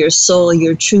hearing your soul,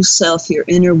 your true self, your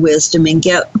inner wisdom, and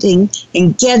getting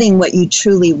what you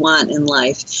truly want in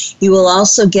life. You will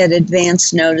also get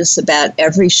advance notice about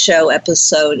every show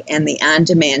episode and the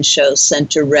on-demand show sent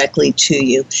directly to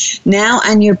you. Now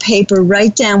on your paper,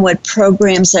 write down what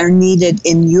programs are needed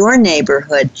in your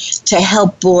neighborhood to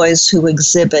help boys who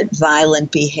exhibit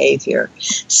violent behavior.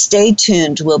 Stay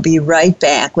tuned. We'll be right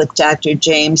back with Dr.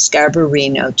 James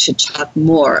Garbarino to talk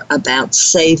more about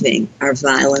saving our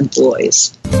violent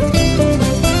boys.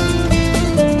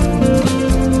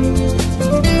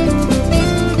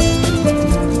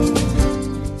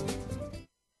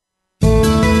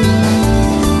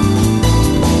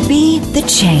 Be the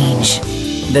change.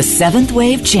 The Seventh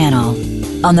Wave Channel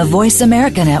on the Voice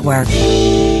America Network.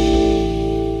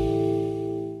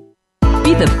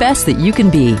 Be the best that you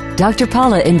can be. Dr.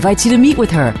 Paula invites you to meet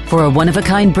with her for a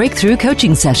one-of-a-kind breakthrough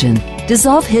coaching session.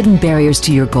 Dissolve hidden barriers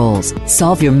to your goals,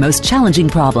 solve your most challenging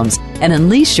problems, and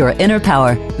unleash your inner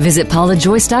power. Visit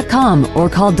paulajoyce.com or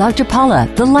call Dr. Paula,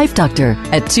 the Life Doctor,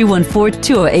 at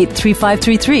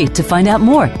 214-208-3533 to find out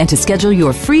more and to schedule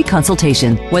your free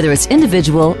consultation. Whether it's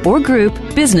individual or group,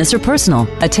 business or personal,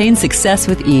 attain success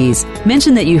with ease.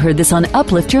 Mention that you heard this on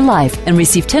Uplift Your Life and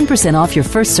receive 10% off your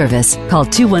first service. Call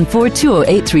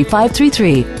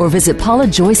 214-208-3533 or visit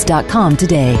paulajoyce.com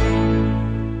today.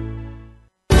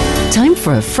 Time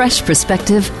for a fresh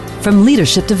perspective. From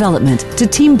leadership development to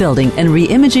team building and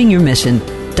re-imaging your mission,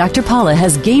 Dr. Paula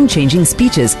has game-changing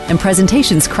speeches and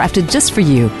presentations crafted just for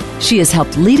you. She has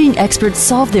helped leading experts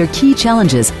solve their key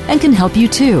challenges and can help you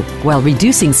too, while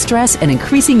reducing stress and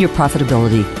increasing your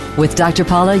profitability. With Dr.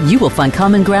 Paula, you will find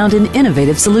common ground in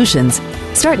innovative solutions.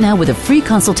 Start now with a free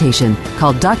consultation.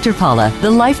 Call Dr. Paula, the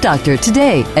Life Doctor,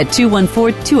 today at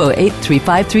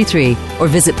 214-208-3533 or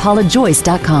visit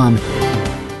paulajoyce.com.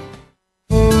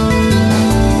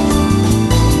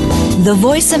 The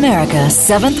Voice America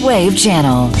Seventh Wave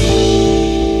Channel.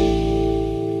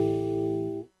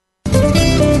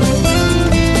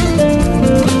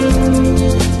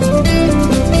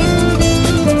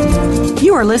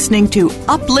 You are listening to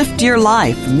Uplift Your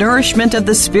Life, Nourishment of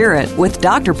the Spirit with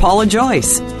Dr. Paula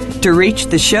Joyce. To reach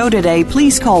the show today,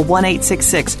 please call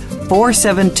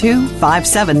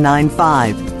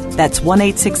 1-866-472-5795. That's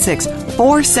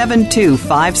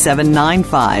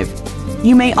 1-866-472-5795.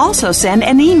 You may also send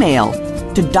an email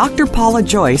to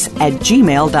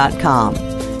drpaulajoyce@gmail.com.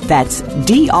 That's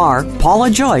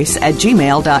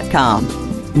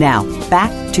drpaulajoyce@gmail.com. Now,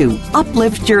 back to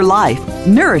Uplift Your Life,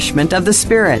 Nourishment of the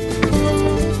Spirit.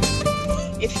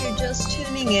 If you're just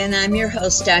tuning And I'm your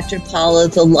host, Dr. Paula,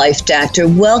 the Life Doctor.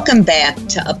 Welcome back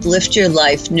to Uplift Your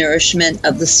Life, Nourishment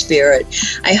of the Spirit.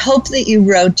 I hope that you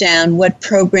wrote down what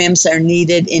programs are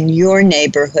needed in your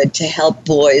neighborhood to help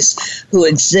boys who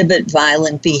exhibit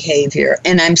violent behavior.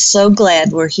 And I'm so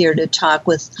glad we're here to talk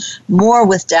more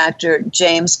with Dr.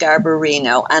 James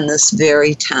Garbarino on this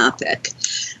very topic.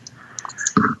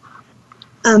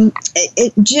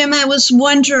 Jim, I was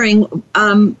wondering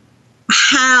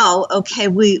how,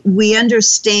 we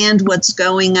understand what's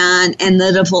going on, and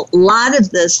that a lot of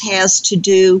this has to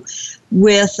do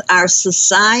with our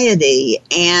society,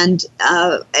 and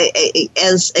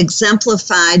as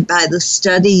exemplified by the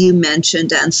study you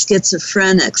mentioned on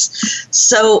schizophrenics.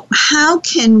 So how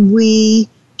can we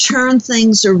turn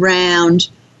things around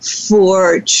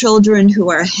for children who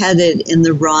are headed in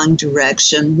the wrong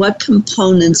direction? What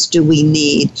components do we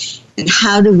need, and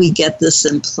how do we get this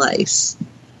in place?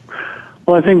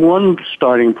 Well, I think one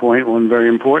very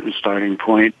important starting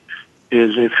point,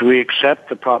 is if we accept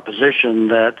the proposition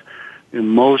that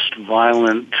most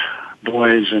violent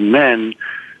boys and men,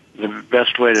 the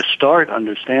best way to start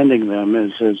understanding them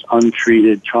is as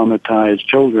untreated, traumatized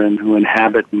children who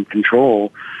inhabit and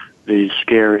control these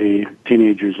scary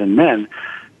teenagers and men.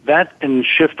 That can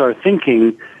shift our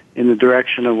thinking in the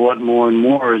direction of what more and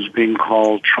more is being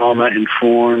called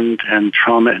trauma-informed and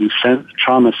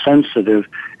trauma-sensitive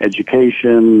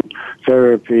education,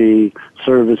 therapy,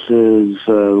 services,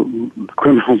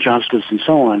 criminal justice, and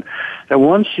so on. That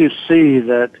once you see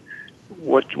that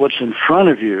what's in front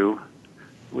of you,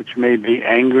 which may be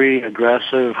angry,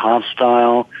 aggressive,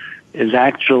 hostile, is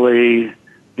actually,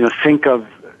 think of,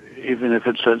 even if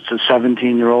it's a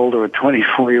 17-year-old or a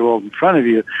 24-year-old in front of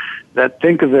you,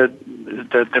 think of it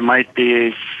that there might be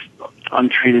a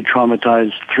untreated,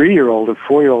 traumatized 3-year-old or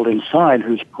 4-year-old inside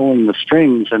who's pulling the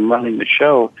strings and running the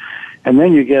show. And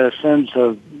then you get a sense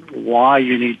of why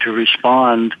you need to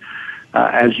respond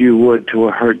as you would to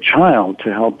a hurt child,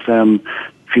 to help them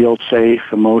feel safe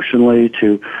emotionally,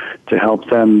 to help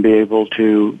them be able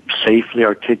to safely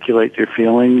articulate their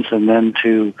feelings, and then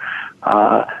to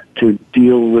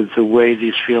deal with the way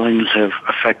these feelings have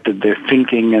affected their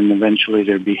thinking and eventually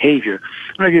their behavior.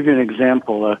 I'm going to give you an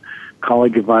example. A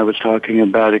colleague of mine was talking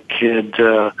about a kid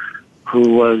who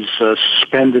was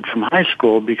suspended from high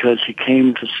school because he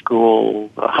came to school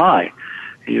high.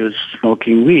 He was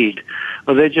smoking weed.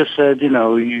 Well, they just said,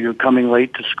 you're coming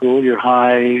late to school, you're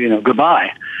high,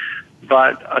 goodbye.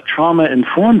 But a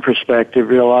trauma-informed perspective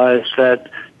realized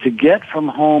that to get from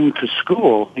home to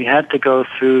school, he had to go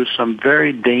through some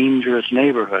very dangerous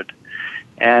neighborhood.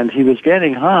 And he was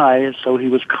getting high, so he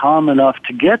was calm enough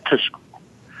to get to school.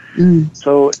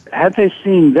 So had they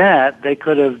seen that, they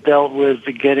could have dealt with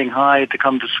the getting high to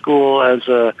come to school as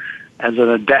an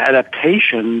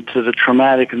adaptation to the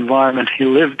traumatic environment he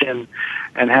lived in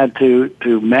and had to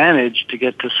manage to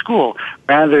get to school,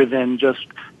 rather than just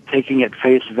taking at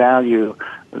face value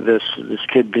this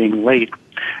kid being late.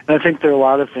 And I think there are a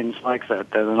lot of things like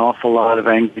that an awful lot of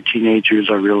angry teenagers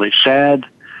are really sad.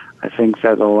 I think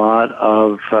that a lot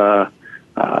of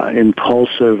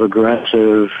impulsive,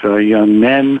 aggressive young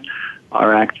men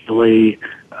are actually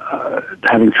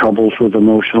having troubles with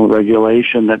emotional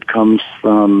regulation that comes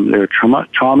from their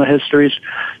trauma histories.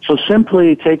 So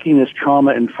simply taking this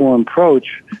trauma-informed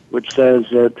approach, which says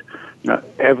that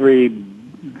every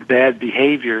bad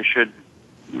behavior should,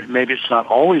 maybe it's not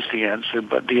always the answer,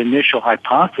 but the initial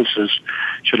hypothesis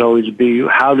should always be,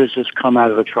 how does this come out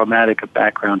of a traumatic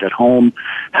background at home?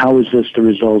 How is this the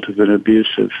result of an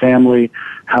abusive family?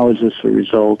 How is this the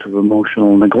result of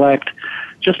emotional neglect?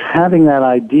 Just having that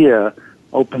idea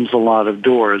opens a lot of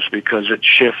doors because it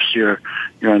shifts your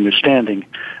understanding.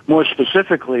 More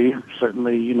specifically,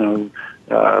 certainly,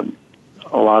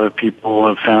 a lot of people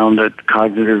have found that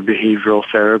cognitive behavioral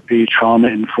therapy,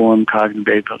 trauma-informed cognitive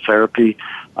behavioral therapy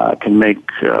can make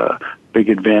big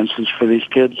advances for these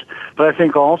kids. But I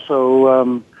think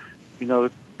also,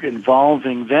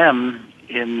 involving them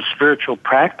in spiritual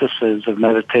practices of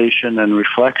meditation and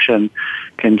reflection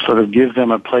can sort of give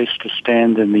them a place to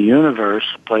stand in the universe,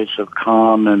 a place of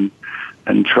calm and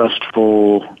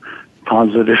trustful,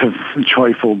 positive,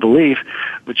 joyful belief,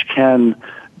 which can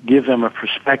give them a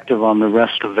perspective on the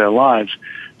rest of their lives.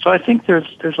 So I think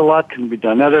there's a lot can be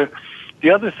done. Now, the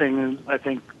other thing I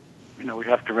think we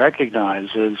have to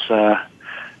recognize is the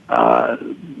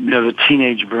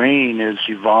teenage brain is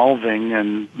evolving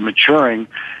and maturing,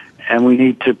 and we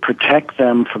need to protect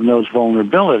them from those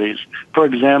vulnerabilities. For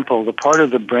example, the part of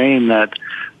the brain that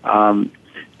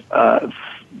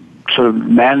sort of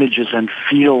manages and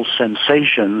feels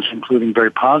sensations, including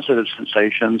very positive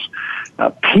sensations,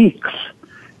 peaks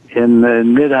in the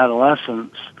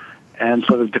mid-adolescence and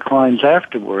sort of declines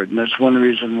afterward. And that's one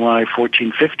reason why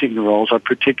 14, 15-year-olds are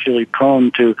particularly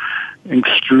prone to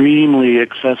extremely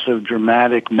excessive,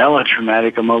 dramatic,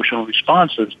 melodramatic emotional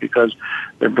responses, because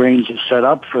their brains are set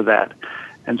up for that.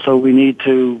 And so we need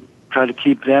to try to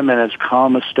keep them in as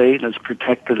calm a state and as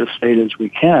protected a state as we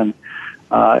can.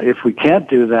 If we can't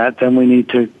do that, then we need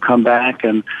to come back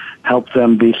and help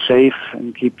them be safe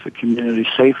and keep the community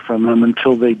safe from them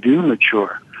until they do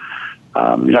mature.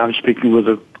 I was speaking with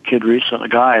a kid recently,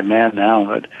 a man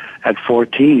now, at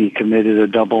 14, he committed a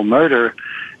double murder,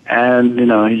 and,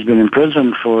 he's been in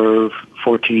prison for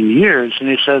 14 years, and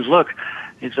he says,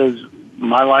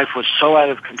 my life was so out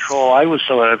of control, I was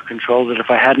so out of control that if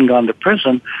I hadn't gone to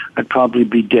prison, I'd probably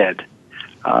be dead.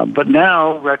 But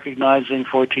now, recognizing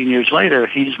 14 years later,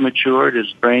 he's matured,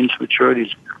 his brain's matured,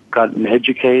 he's gotten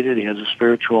educated, he has a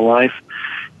spiritual life,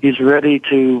 he's ready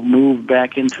to move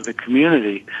back into the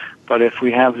community. But if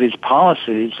we have these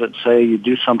policies that say you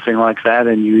do something like that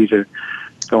and you either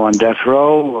go on death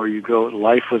row or you go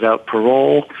life without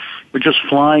parole, we're just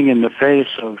flying in the face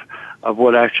of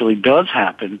what actually does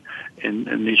happen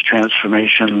in these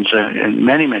transformations in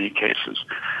many, many cases.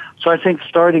 So I think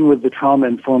starting with the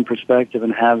trauma-informed perspective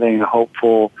and having a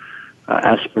hopeful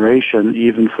aspiration,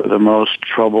 even for the most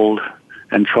troubled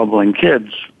and troubling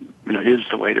kids, is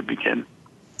the way to begin.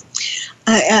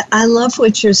 I love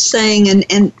what you're saying,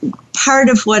 and part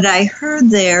of what I heard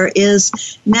there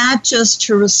is not just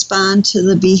to respond to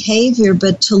the behavior,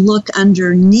 but to look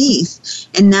underneath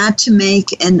and not to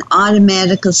make an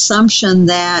automatic assumption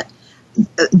that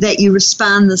you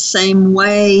respond the same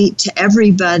way to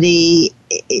everybody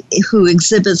who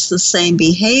exhibits the same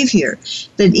behavior,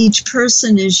 that each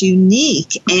person is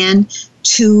unique, and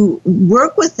to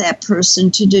work with that person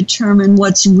to determine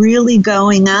what's really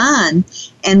going on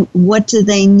and what do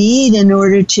they need in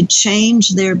order to change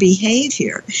their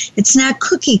behavior. It's not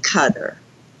cookie cutter.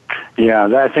 Yeah,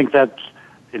 I think that's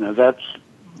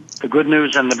the good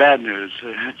news and the bad news.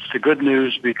 It's the good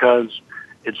news because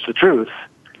it's the truth.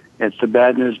 It's the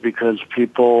bad news because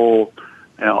people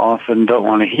often don't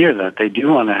want to hear that. They do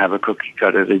want to have a cookie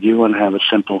cutter. They do want to have a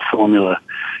simple formula.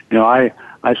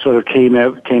 I sort of came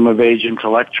of age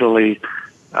intellectually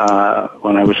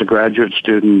when I was a graduate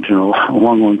student a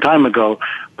long, long time ago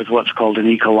with what's called an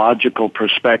ecological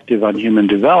perspective on human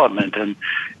development. And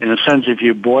in a sense, if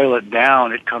you boil it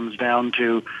down, it comes down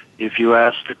to, if you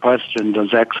ask the question,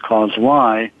 does X cause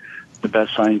Y, the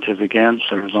best scientific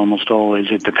answer is almost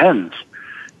always it depends.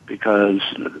 Because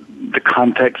the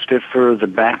context differs, the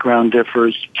background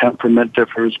differs, temperament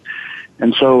differs.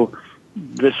 And so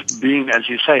this being, as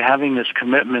you say, having this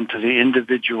commitment to the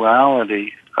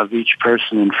individuality of each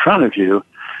person in front of you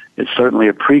is certainly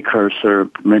a precursor,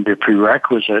 maybe a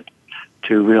prerequisite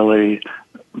to really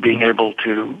being able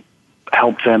to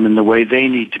help them in the way they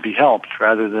need to be helped,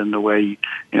 rather than the way,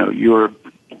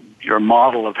 your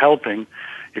model of helping.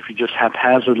 If you just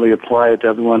haphazardly apply it to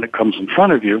everyone that comes in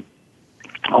front of you,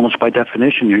 almost by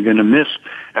definition, you're going to miss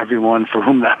everyone for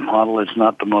whom that model is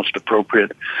not the most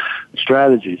appropriate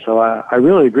strategy. So I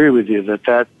really agree with you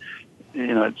that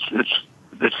it's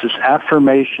this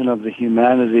affirmation of the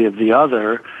humanity of the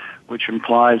other, which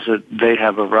implies that they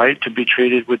have a right to be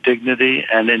treated with dignity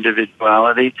and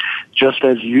individuality, just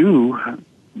as you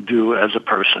do as a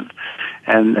person.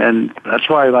 And that's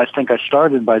why I think I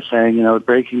started by saying,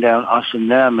 breaking down us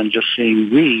and them and just seeing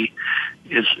we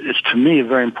is to me a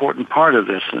very important part of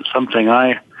this. And it's something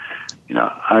I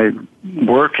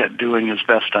work at doing as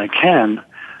best I can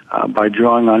by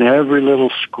drawing on every little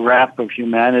scrap of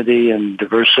humanity and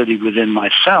diversity within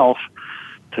myself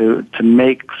to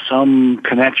make some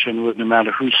connection with no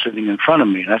matter who's sitting in front of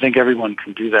me. And I think everyone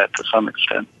can do that to some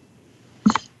extent.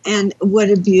 And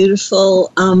what a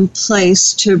beautiful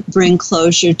place to bring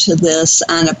closure to this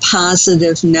on a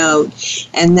positive note.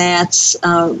 And that's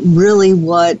really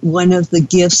one of the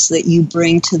gifts that you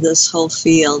bring to this whole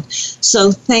field.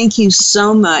 So thank you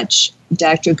so much,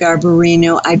 Dr.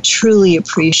 Garbarino. I truly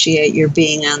appreciate your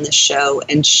being on the show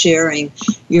and sharing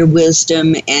your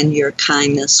wisdom and your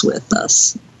kindness with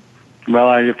us. Well,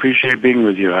 I appreciate being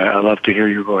with you. I love to hear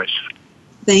your voice.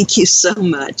 Thank you so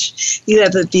much. You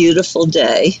have a beautiful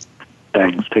day.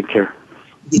 Thanks. Take care.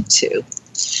 You too.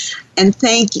 And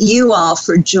thank you all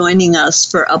for joining us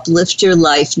for Uplift Your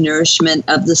Life, Nourishment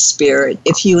of the Spirit.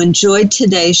 If you enjoyed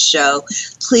today's show,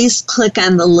 please click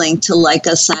on the link to like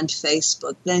us on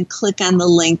Facebook. Then click on the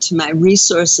link to my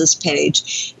resources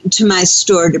page, to my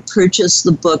store to purchase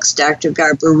the books Dr.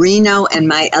 Garbarino and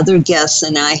my other guests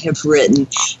and I have written.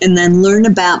 And then learn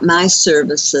about my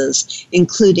services,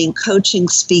 including coaching,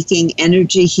 speaking,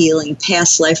 energy healing,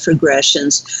 past life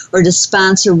regressions, or to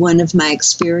sponsor one of my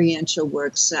experiential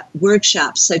workshops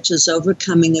workshops such as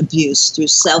Overcoming Abuse Through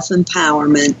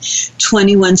Self-Empowerment,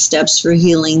 21 Steps for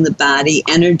Healing the Body,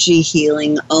 Energy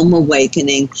Healing,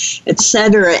 Awakening,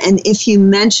 etc. And if you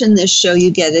mention this show,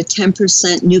 you get a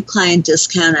 10% new client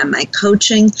discount on my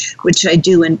coaching, which I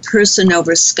do in person,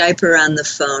 over Skype, or on the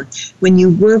phone. When you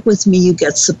work with me, you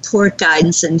get support,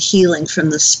 guidance, and healing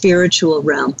from the spiritual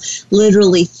realm.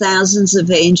 Literally thousands of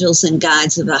angels and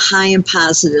guides of a high and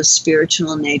positive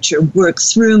spiritual nature work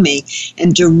through me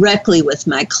and directly with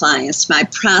my clients. My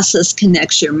process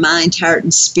connects your mind, heart,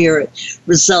 and spirit,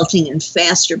 resulting in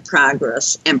faster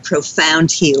progress and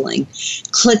profound healing.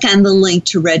 Click on the link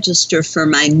to register for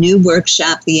my new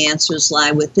workshop, The Answers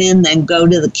Lie Within. Then go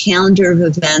to the calendar of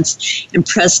events and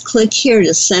press click here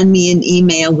to send me an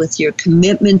email with your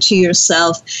commitment to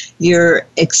yourself, your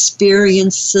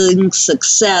experiencing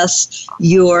success,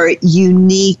 your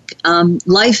unique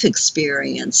life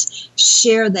experience.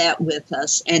 Share that with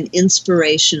us, and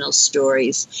inspirational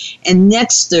stories. And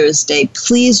next Thursday,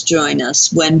 please join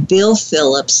us when Bill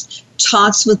Phillips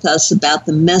talks with us about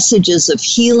the messages of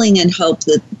healing and hope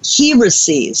that he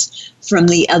receives from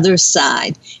the other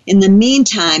side. In the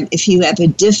meantime, if you have a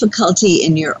difficulty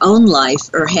in your own life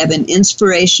or have an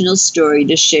inspirational story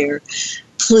to share,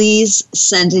 please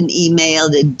send an email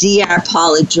to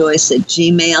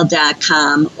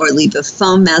drpaulajoyce@gmail.com or leave a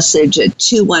phone message at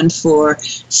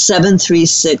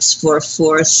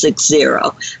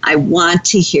 214-736-4460. I want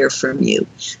to hear from you.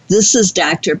 This is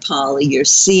Dr. Paula, your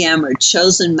CM or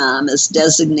chosen mom as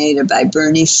designated by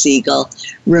Bernie Siegel.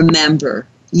 Remember,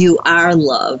 you are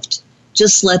loved.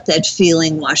 Just let that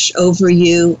feeling wash over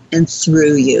you and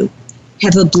through you.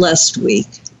 Have a blessed week.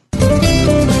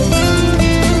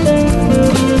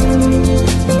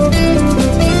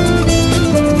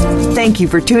 Thank you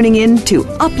for tuning in to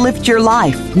Uplift Your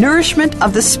Life, Nourishment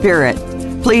of the Spirit.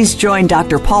 Please join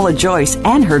Dr. Paula Joyce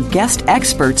and her guest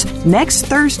experts next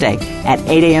Thursday at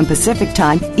 8 a.m. Pacific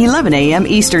Time, 11 a.m.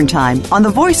 Eastern Time on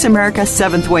the Voice America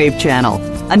 7th Wave channel.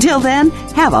 Until then,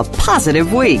 have a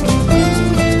positive week.